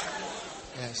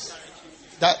 Yes.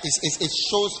 That is,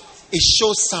 it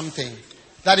shows something.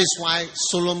 That is why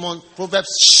Solomon, Proverbs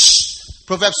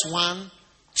 1,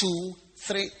 2,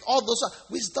 3, all those are,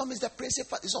 wisdom is the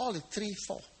principal, it's all 3,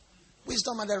 4.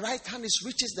 Wisdom at the right hand is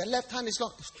riches, the left hand is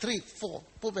God. 3, 4.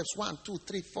 Proverbs 1, 2,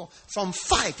 3, 4. From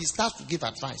 5, he starts to give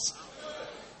advice.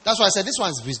 That's why I said this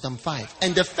one is wisdom 5.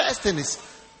 And the first thing is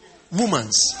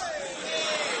woman's.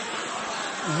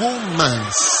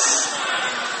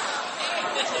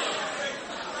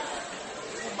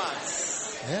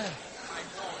 Yeah.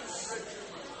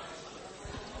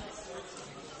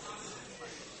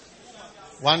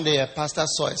 One day a pastor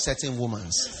saw a certain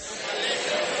woman's.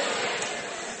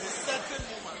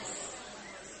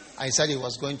 I said he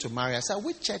was going to marry. I said,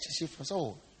 which church is she from?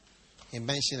 So he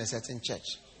mentioned a certain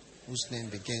church whose name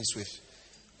begins with,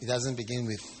 it doesn't begin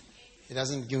with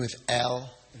L,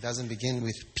 it doesn't begin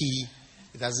with P,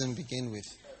 it doesn't begin with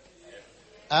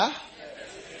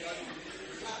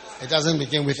it doesn't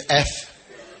begin with F.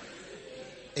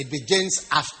 It begins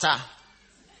after.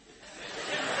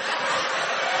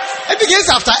 It begins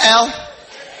after L.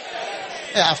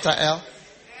 Yeah, after L.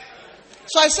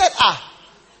 So I said,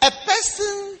 a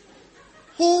person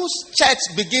whose church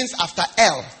begins after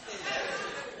L.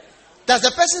 Does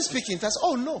the person speak in tongues?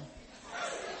 Oh, no.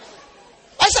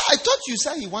 I said, I thought you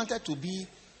said he wanted to be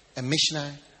a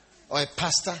missionary or a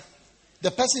pastor.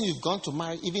 The person you've gone to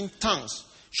marry, even tongues.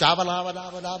 No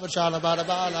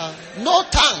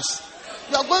tongues.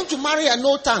 You are going to marry and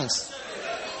no tongues.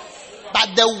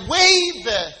 But the way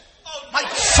the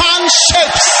fan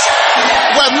shapes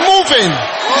were moving,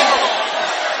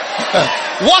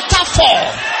 waterfall,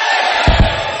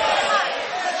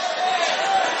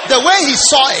 the way he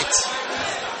saw it,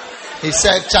 he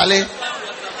said, Charlie,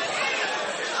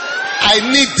 I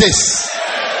need this.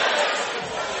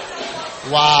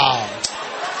 Wow.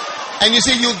 And you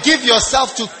see, you give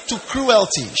yourself to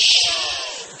cruelty.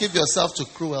 Give yourself to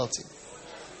cruelty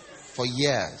for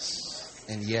years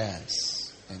and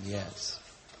years and years.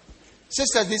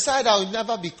 Sister, decide I will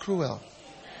never be cruel.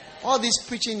 All this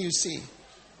preaching you see,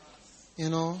 you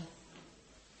know.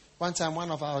 One time, one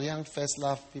of our young first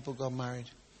love people got married.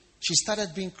 She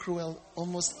started being cruel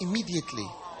almost immediately.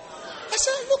 I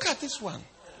said, look at this one.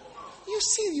 You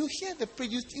see, you hear the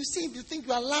preach, you see, you think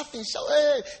you are laughing, shout,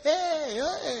 hey, hey,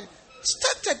 hey.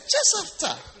 Started just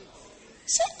after.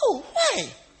 Say, oh, why?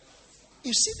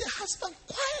 You see the husband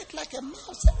quiet like a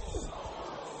mouse. Oh,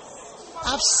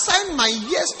 I've signed my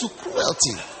years to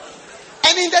cruelty.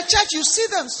 And in the church, you see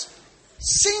them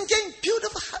singing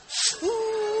beautiful.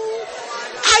 Ooh,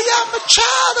 I am a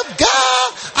child of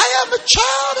God. I am a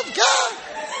child of God.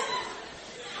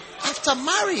 After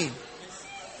marrying,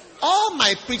 all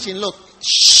my preaching, look,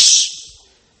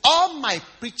 all my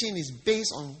preaching is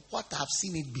based on what I've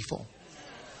seen it before.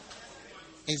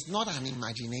 It's not an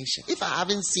imagination. If I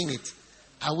haven't seen it,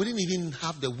 I wouldn't even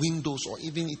have the windows, or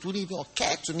even it wouldn't even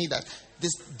occur to me that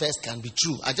this verse can be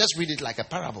true. I just read it like a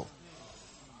parable.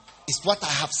 It's what I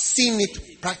have seen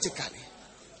it practically.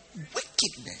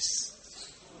 Wickedness.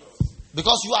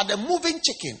 Because you are the moving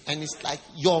chicken, and it's like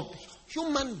your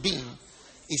human being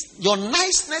is, your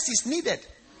niceness is needed.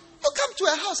 You come to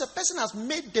a house, a person has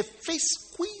made the face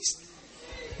squeeze.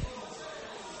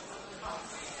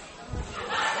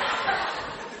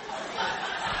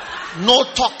 No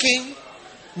talking,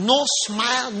 no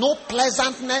smile, no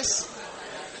pleasantness.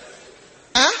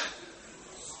 Huh?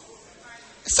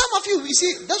 Some of you, you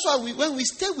see, that's why when we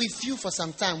stay with you for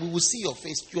some time, we will see your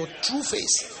face, your true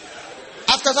face.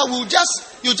 After that,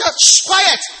 you just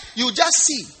quiet. You just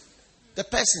see the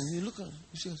person. You look at him.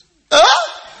 You see,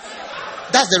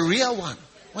 that's the real one.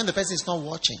 When the person is not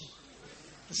watching.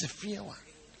 That's the real one.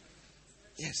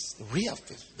 Yes, the real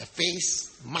face. The face,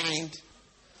 mind.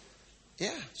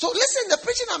 Yeah. So listen, the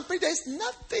preaching and prayer, there is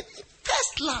nothing.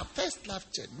 First love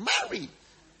church. Marry.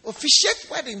 Officiate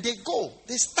wedding. They go.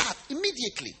 They start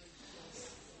immediately.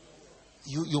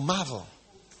 You marvel.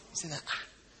 You say that,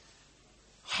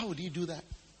 how would you do that?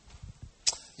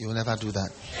 You will never do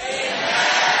that.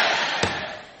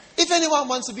 If anyone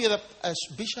wants to be a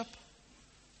bishop,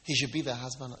 he should be the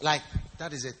husband. Like,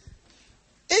 that is it.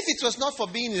 If it was not for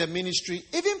being in the ministry,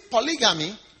 even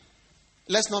polygamy,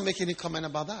 let's not make any comment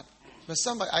about that. But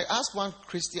I asked one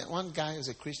guy who's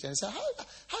a Christian, I said,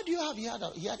 how do you have, he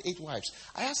had 8 wives.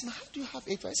 I asked him, how do you have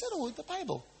 8 wives? He said, oh, in the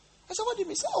Bible. I said, what do you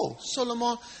mean? He said, oh,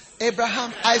 Solomon,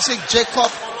 Abraham, Isaac,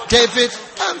 Jacob, David.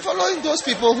 I'm following those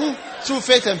people who, through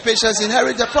faith and patience,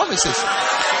 inherit the promises.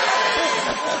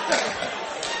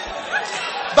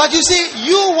 But you see,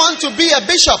 you want to be a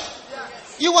bishop.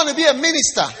 You want to be a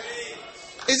minister.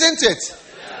 Isn't it?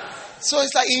 So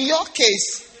it's like in your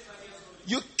case,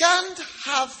 you can't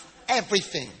have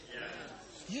everything.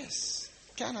 Yes.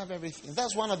 Can't have everything.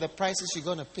 That's one of the prices you're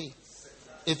going to pay.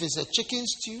 If it's a chicken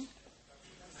stew.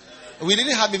 We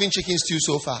didn't have even chicken stew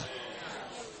so far.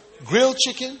 Grilled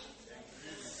chicken.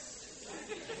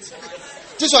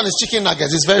 This one is chicken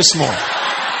nuggets. It's very small.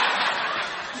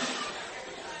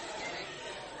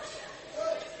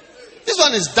 This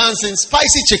one is dancing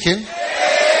spicy chicken.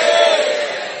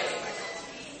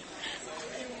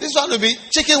 This one will be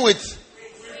chicken with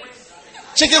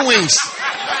chicken wings.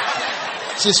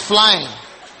 She's flying.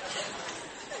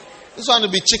 This one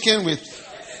will be chicken with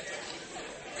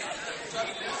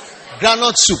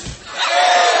granite soup.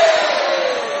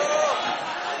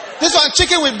 This one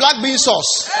chicken with black bean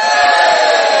sauce.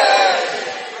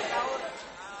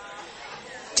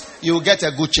 You will get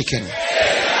a good chicken.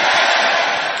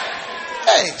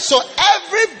 Hey, so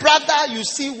every brother you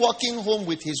see walking home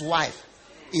with his wife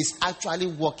is actually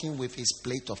walking with his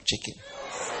plate of chicken.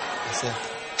 He said,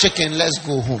 chicken, let's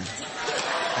go home.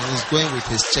 And he's going with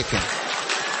his chicken.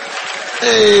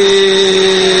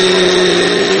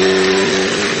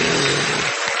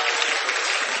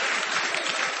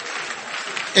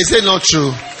 Is it not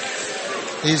true?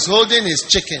 He's holding his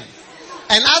chicken.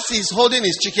 And as he's holding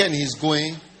his chicken, he's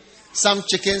going. Some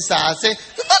chickens are saying,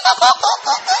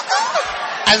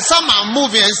 and some are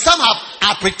moving, and some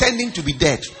are pretending to be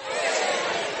dead.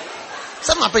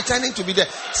 Some are pretending to be dead.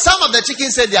 Some of the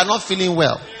chickens said they are not feeling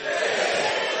well.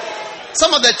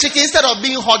 Some of the chickens, instead of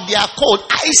being hot, they are cold.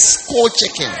 Ice cold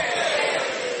chicken.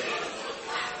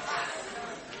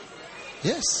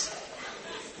 Yes.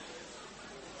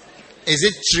 Is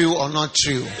it true or not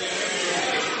true?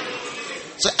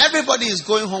 So everybody is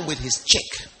going home with his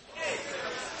chick.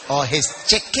 Or his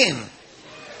chicken.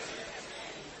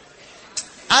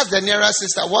 Ask the nearest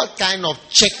sister, what kind of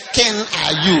chicken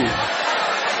are you?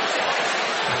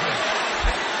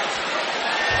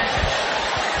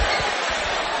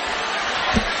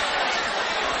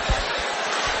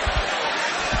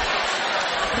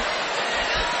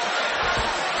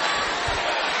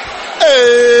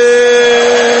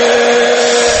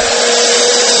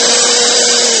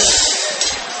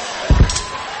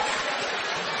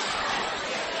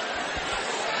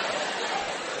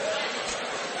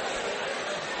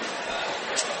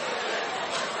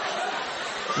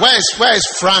 Where is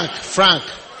Frank? Frank.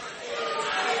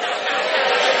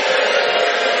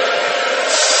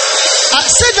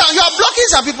 Sit down. You are blocking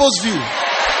some people's view.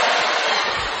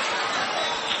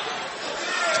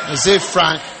 You say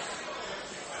Frank.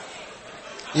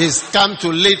 He's come to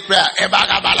lead prayer.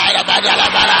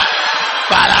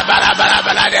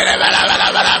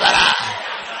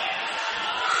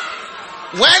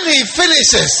 When he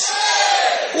finishes,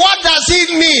 what does he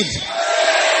need?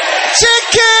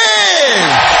 Chicken!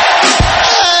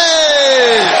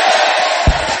 Hey!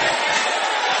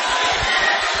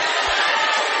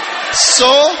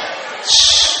 So,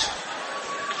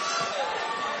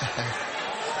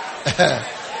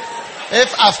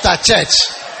 if after church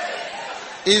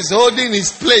he's holding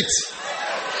his plate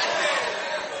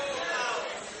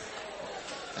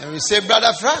and we say,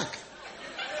 Brother Frank,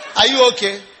 are you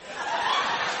okay?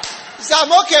 He said,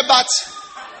 I'm okay, but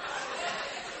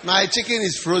my chicken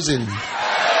is frozen.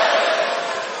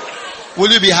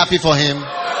 Will you be happy for him?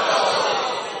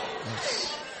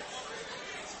 Yes.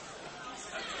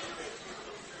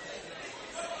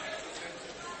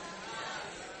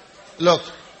 Look.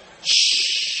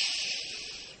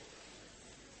 Shh.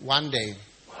 One day,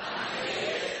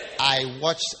 I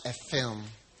watched a film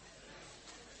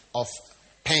of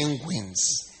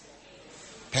penguins.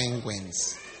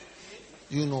 Penguins.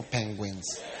 You know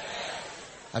penguins.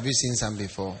 Have you seen some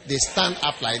before? They stand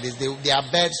up like this. They are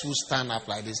birds who stand up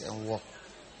like this and walk.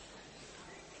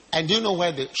 And do you know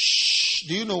where they... Shh.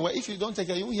 Do you know where... If you don't take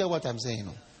care, you won't hear what I'm saying.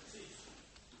 No?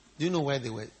 Do you know where they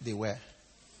were?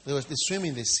 They swim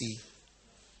in the sea.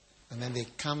 And then they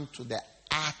come to the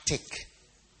Arctic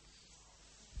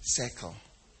Circle.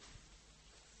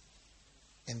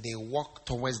 And they walk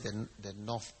towards the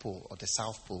North Pole or the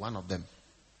South Pole, one of them.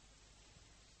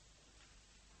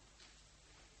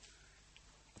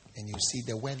 And you see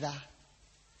the weather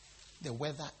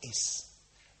is.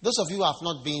 Those of you who have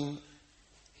not been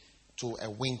to a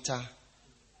winter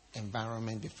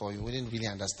environment before, you wouldn't really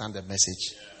understand the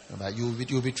message. But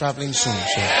you'll be traveling soon.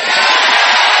 So.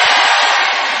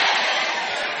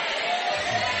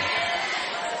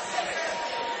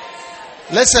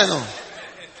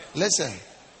 Listen.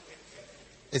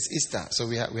 It's Easter, so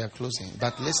we are closing.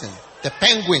 But listen, the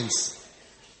penguins.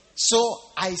 So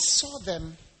I saw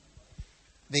them.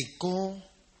 They go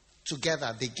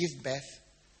together, they give birth,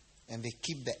 and they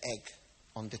keep the egg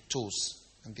on the toes.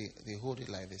 And they hold it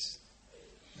like this.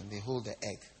 And they hold the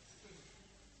egg.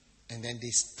 And then they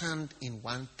stand in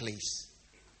one place.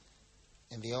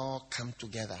 And they all come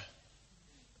together.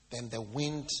 Then the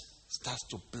wind starts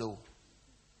to blow.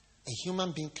 A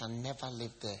human being can never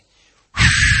live there.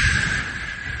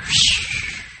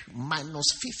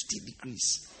 Minus 50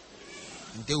 degrees.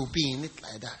 And they will be in it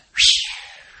like that.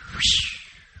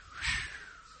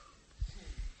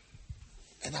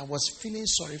 And I was feeling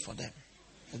sorry for them.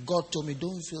 And God told me,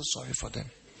 don't feel sorry for them.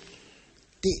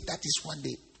 That is what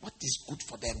is good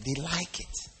for them. They like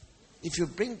it. If you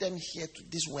bring them here to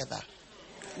this weather,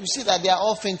 You see that they are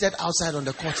all fainted outside on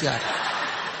the courtyard.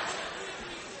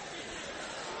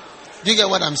 Do you get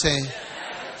what I'm saying?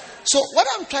 So what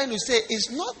I'm trying to say is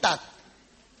not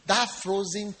that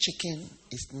frozen chicken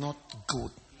is not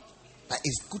good, but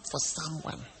it's good for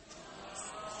someone.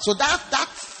 So that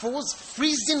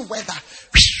freezing weather,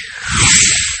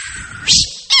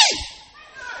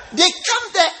 they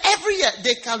come there every year.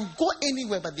 They can go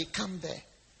anywhere, but they come there.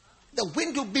 The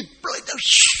wind will be blowing,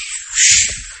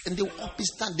 and they will up and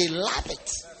stand. They love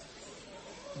it.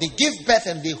 They give birth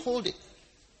and they hold it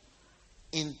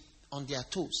on their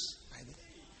toes.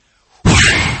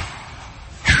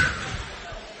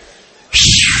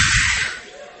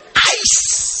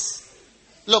 Ice.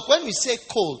 Look, when we say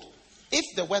cold,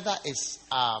 if the weather is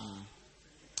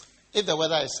if the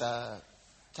weather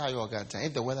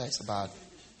is about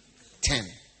 10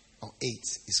 or 8,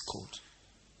 it's cold.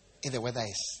 If the weather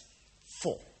is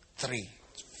 4, 3,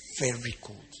 it's very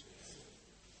cold.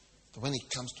 But when it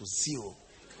comes to 0,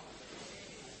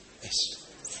 it's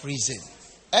freezing.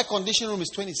 Air conditioning room is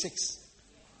 26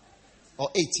 or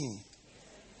 18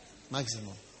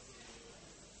 maximum.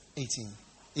 18.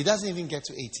 It doesn't even get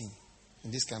to 18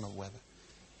 in this kind of weather.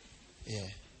 Yeah.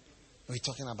 We're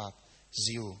talking about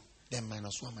 0, then -1,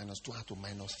 -2, to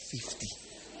 -50.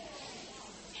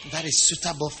 That is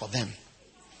suitable for them.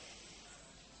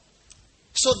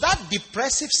 So that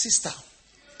depressive sister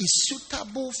is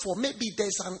suitable for, maybe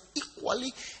there's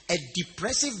a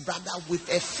depressive brother with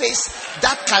a face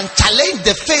that can challenge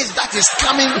the face that is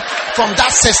coming from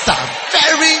that sister.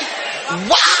 Very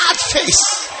wild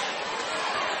face.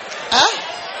 Huh?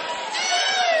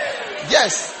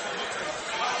 Yes.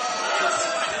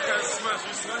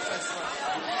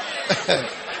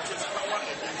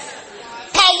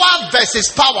 Power versus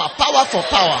power. Power for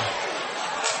power.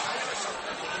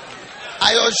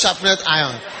 Iron sharpened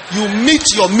iron. You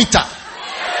meet your meter.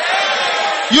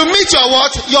 You meet your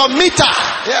what? Your meter.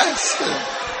 Yes.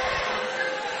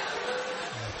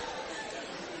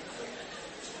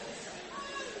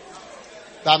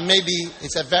 But maybe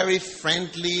it's a very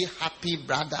friendly, happy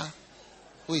brother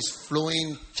who is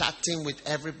flowing, chatting with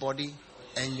everybody,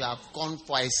 and you have gone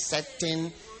for a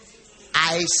certain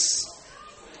ice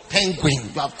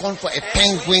penguin. You have gone for a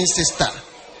penguin sister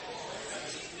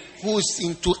who's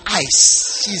into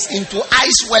ice. She's into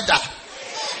ice weather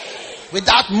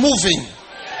without moving.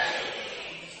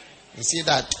 You see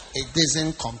that it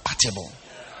isn't compatible.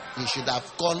 You should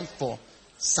have gone for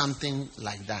something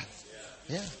like that.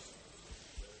 Yeah.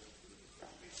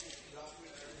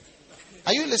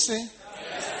 Are you listening?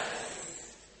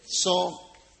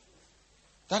 So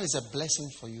that is a blessing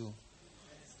for you.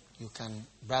 You can,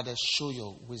 brother, show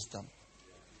your wisdom.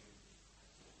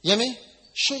 You hear me?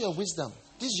 Show your wisdom.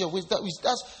 This is your wisdom.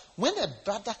 That's when a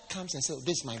brother comes and says,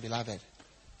 "This is my beloved,"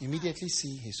 you immediately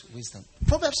see his wisdom.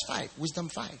 Proverbs 5, wisdom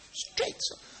 5. Straight.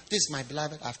 So, this is my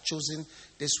beloved. I've chosen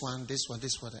this one, this one,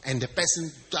 this one. And the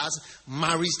person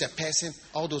marries the person.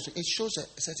 All those. It shows a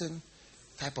certain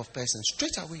type of person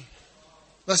straight away.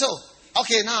 But so,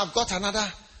 okay, now I've got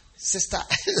another sister.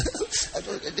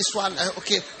 This one,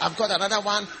 okay, I've got another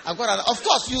one. Of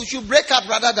course, you should break up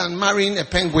rather than marrying a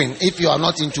penguin if you are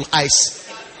not into ice.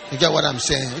 You get what I'm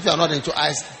saying? If you are not into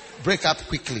ice, break up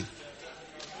quickly.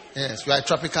 Yes, you are a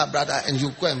tropical brother and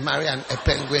you go and marry a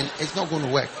penguin. It's not going to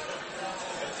work.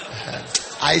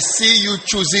 I see you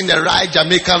choosing the right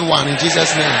Jamaican one in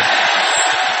Jesus' name.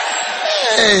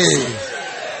 Hey.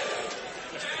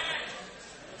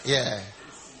 Yeah.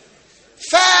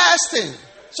 First thing.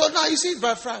 So now you see,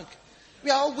 Brother Frank,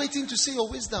 we are all waiting to see your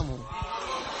wisdom.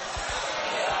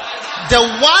 The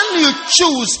one you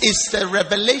choose is the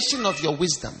revelation of your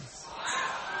wisdom.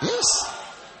 Yes.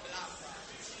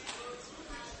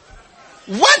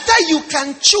 Whether you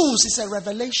can choose is a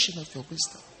revelation of your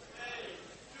wisdom.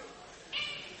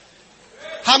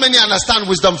 How many understand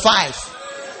wisdom 5?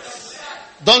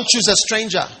 Don't choose a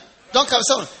stranger. Don't come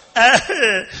someone.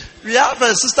 We have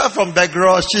a sister from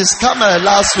Begro. She's come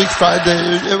last week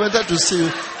Friday. We wanted to see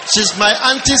you. She's my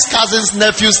auntie's cousins,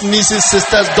 nephews, nieces,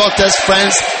 sisters, daughters,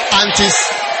 friends, aunties,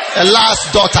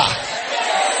 last daughter.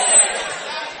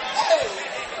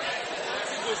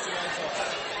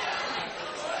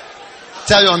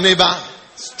 Tell your neighbor,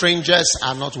 strangers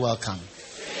are not welcome.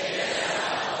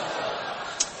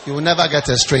 You will never get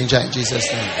a stranger in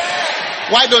Jesus' name.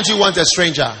 Why don't you want a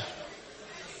stranger?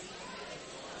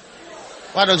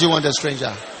 Why don't you want a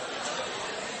stranger?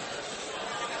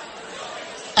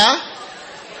 Huh?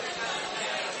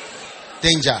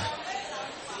 Danger.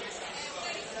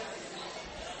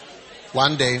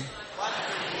 One day,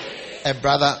 a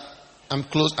brother, I'm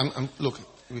close. Look,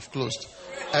 we've closed.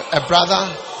 A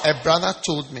brother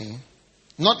told me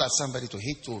Not that somebody told.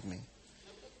 He told me.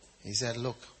 He said,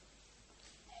 look,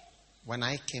 when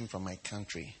I came from my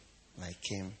country, I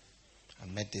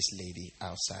met this lady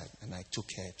outside, and I took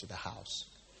her to the house.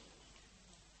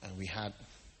 And we had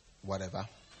whatever.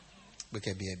 We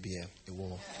could be a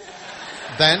war.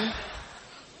 Then,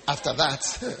 after that,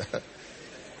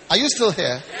 are you still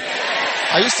here?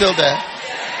 Are you still there?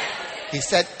 He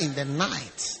said, in the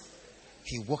night,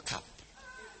 he woke up.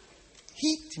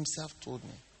 He himself told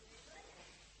me.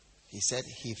 He said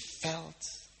he felt,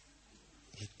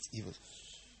 he was,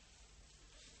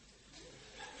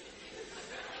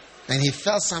 and he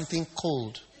felt something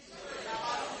cold.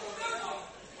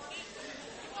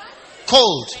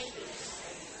 Cold.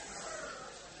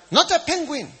 Not a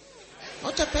penguin.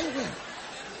 Not a penguin.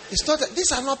 It's not.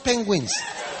 These are not penguins.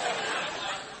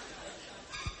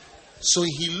 So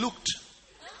he looked,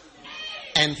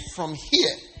 and from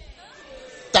here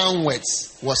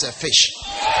downwards was a fish.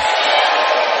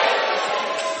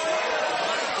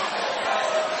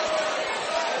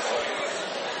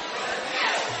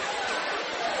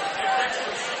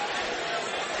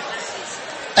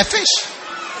 A fish.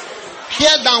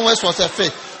 Here downwards was a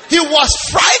fish. He was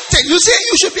frightened. You see,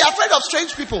 you should be afraid of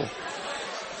strange people.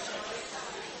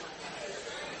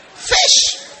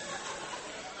 Fish.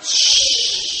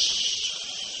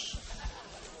 Shh.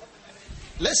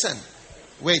 Listen.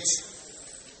 Wait.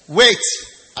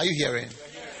 Are you hearing?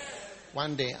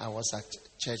 One day I was at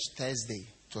church Thursday.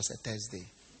 It was a Thursday.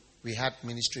 We had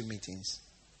ministry meetings.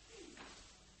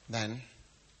 Then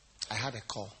I had a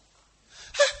call.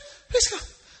 Please come.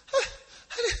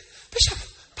 Bishop,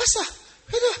 Pastor,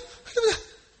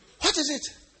 what is it?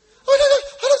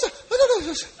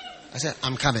 I said,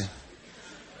 I'm coming.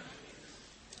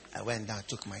 I went down,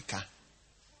 took my car.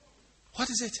 What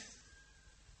is it?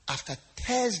 After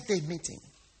Thursday meeting,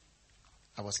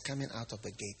 I was coming out of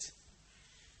the gate,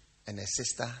 and a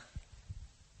sister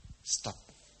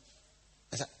stopped.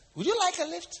 I said, would you like a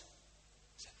lift?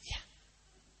 I said, yeah.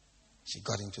 She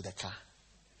got into the car,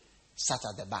 sat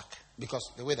at the back,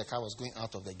 because the way the car was going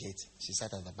out of the gate, she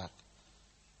sat at the back.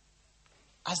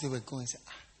 As they were going, she said,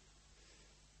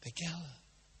 the girl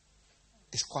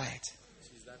is quiet.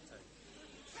 She's that type.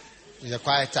 She's a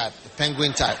quiet type, the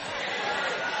penguin type.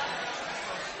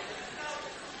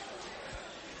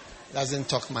 Doesn't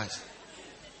talk much.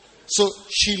 So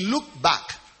she looked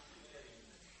back.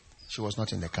 She was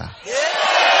not in the car.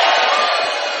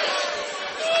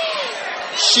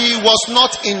 She was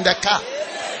not in the car.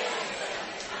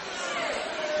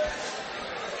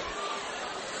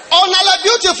 Oh, Nala,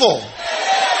 beautiful.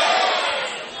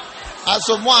 As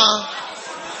of one,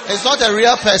 it's not a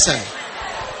real person.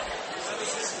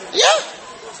 Yeah.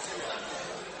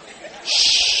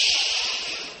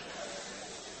 Shh.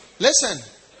 Listen.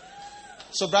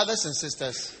 So, brothers and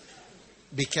sisters,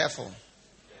 be careful.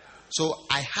 So,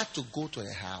 I had to go to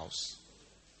the house.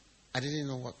 I didn't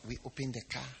know what. We opened the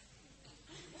car,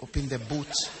 opened the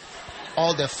boot,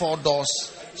 all the 4 doors.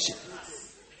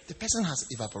 The person has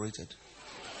evaporated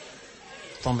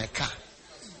from a car,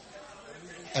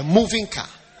 a moving car.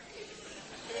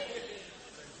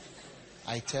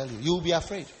 I tell you, you will be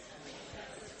afraid.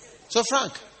 So,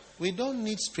 Frank, we don't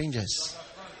need strangers.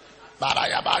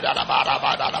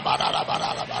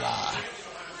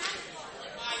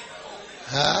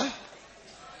 Huh?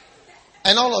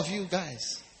 And all of you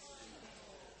guys,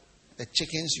 the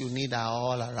chickens you need are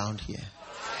all around here.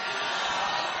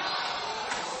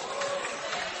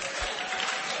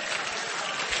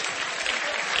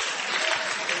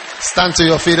 Stand to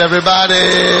your feet, everybody.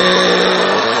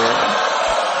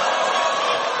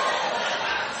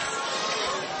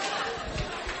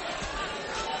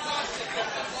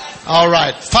 All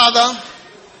right. Father,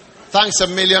 thanks a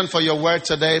million for your word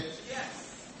today.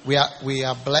 We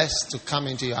are blessed to come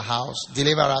into your house.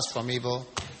 Deliver us from evil.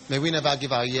 May we never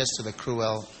give our ears to the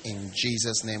cruel. In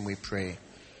Jesus' name we pray.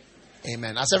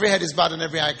 Amen. As every head is bowed and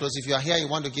every eye closed, if you are here, you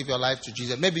want to give your life to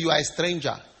Jesus. Maybe you are a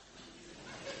stranger.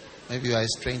 Maybe you are a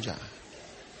stranger.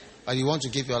 But you want to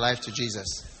give your life to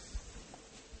Jesus.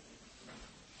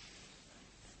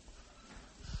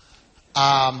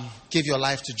 Give your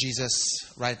life to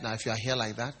Jesus right now if you are here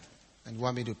like that and you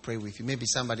want me to pray with you. Maybe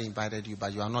somebody invited you,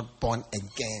 but you are not born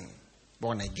again.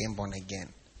 Born again, born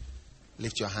again.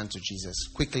 Lift your hand to Jesus.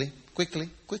 Quickly, quickly,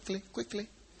 quickly, quickly.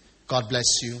 God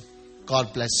bless you.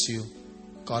 God bless you.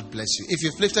 God bless you. If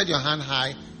you've lifted your hand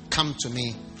high, come to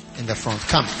me in the front.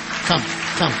 Come. Come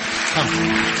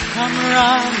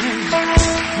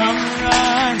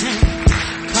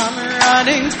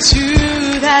running to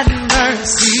that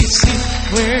mercy seat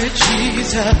where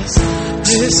Jesus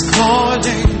is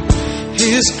calling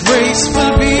His grace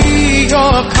will be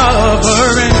your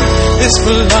covering. This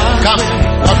blood Come.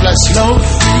 God bless you. no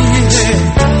feeling.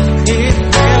 It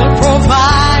will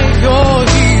provide your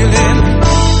healing.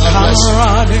 God bless you. I'm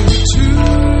running to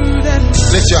the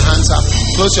Lift your hands up.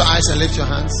 Close your eyes and lift your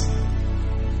hands.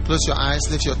 Close your eyes.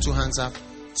 Lift your two hands up.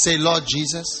 Say, Lord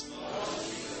Jesus,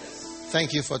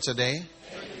 thank you for today.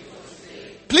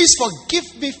 Please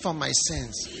forgive me for my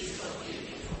sins.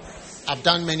 I've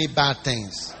done many bad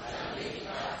things.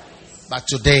 But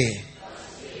today,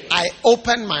 I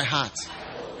open my heart.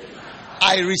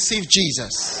 I receive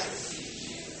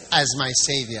Jesus as my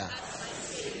Savior.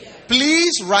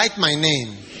 Please write my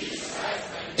name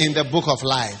in the book of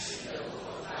life.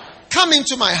 Come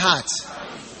into my heart,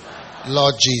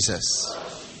 Lord Jesus.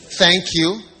 Thank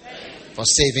you for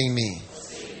saving me.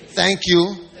 Thank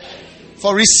you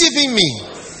for receiving me.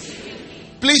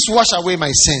 Please wash away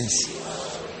my sins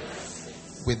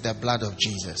with the blood of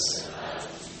Jesus.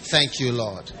 Thank you,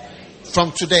 Lord.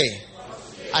 From today,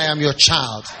 I am your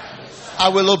child. I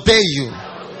will obey you.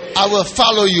 I will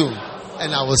follow you.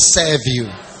 And I will serve you.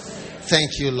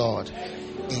 Thank you, Lord.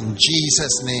 In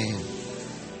Jesus' name.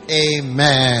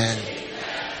 Amen.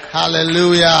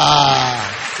 Hallelujah.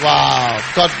 Wow.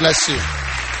 God bless you.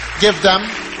 Give them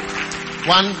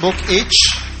one book each.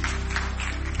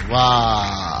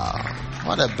 Wow.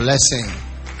 What a blessing.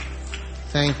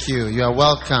 Thank you. You are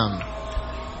welcome.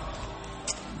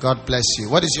 God bless you.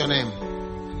 What is your name?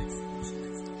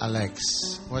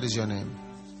 Alex. What is your name?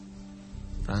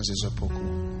 Francis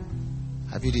Opoku.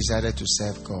 Have you decided to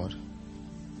serve God?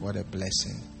 What a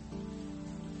blessing.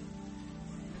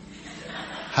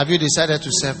 Have you decided to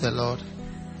serve the Lord?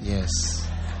 Yes.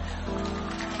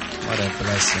 What a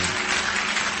blessing.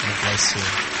 God bless you.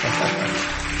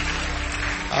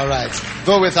 All right.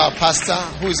 Go with our pastor.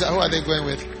 Who are they going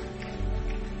with?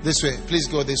 This way. Please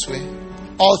go this way.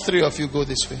 All three of you go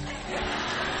this way.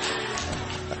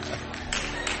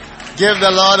 Give the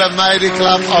Lord a mighty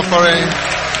clap offering.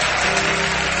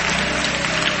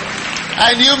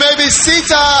 And you may be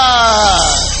seated.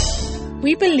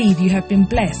 We believe you have been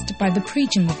blessed by the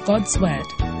preaching of God's Word.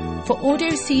 For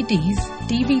audio CDs,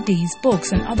 DVDs,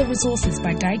 books and other resources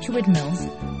by Dykewood Mills,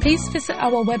 please visit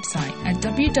our website at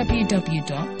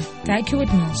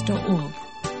www.dykewoodmills.org.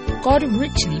 God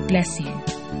richly bless you.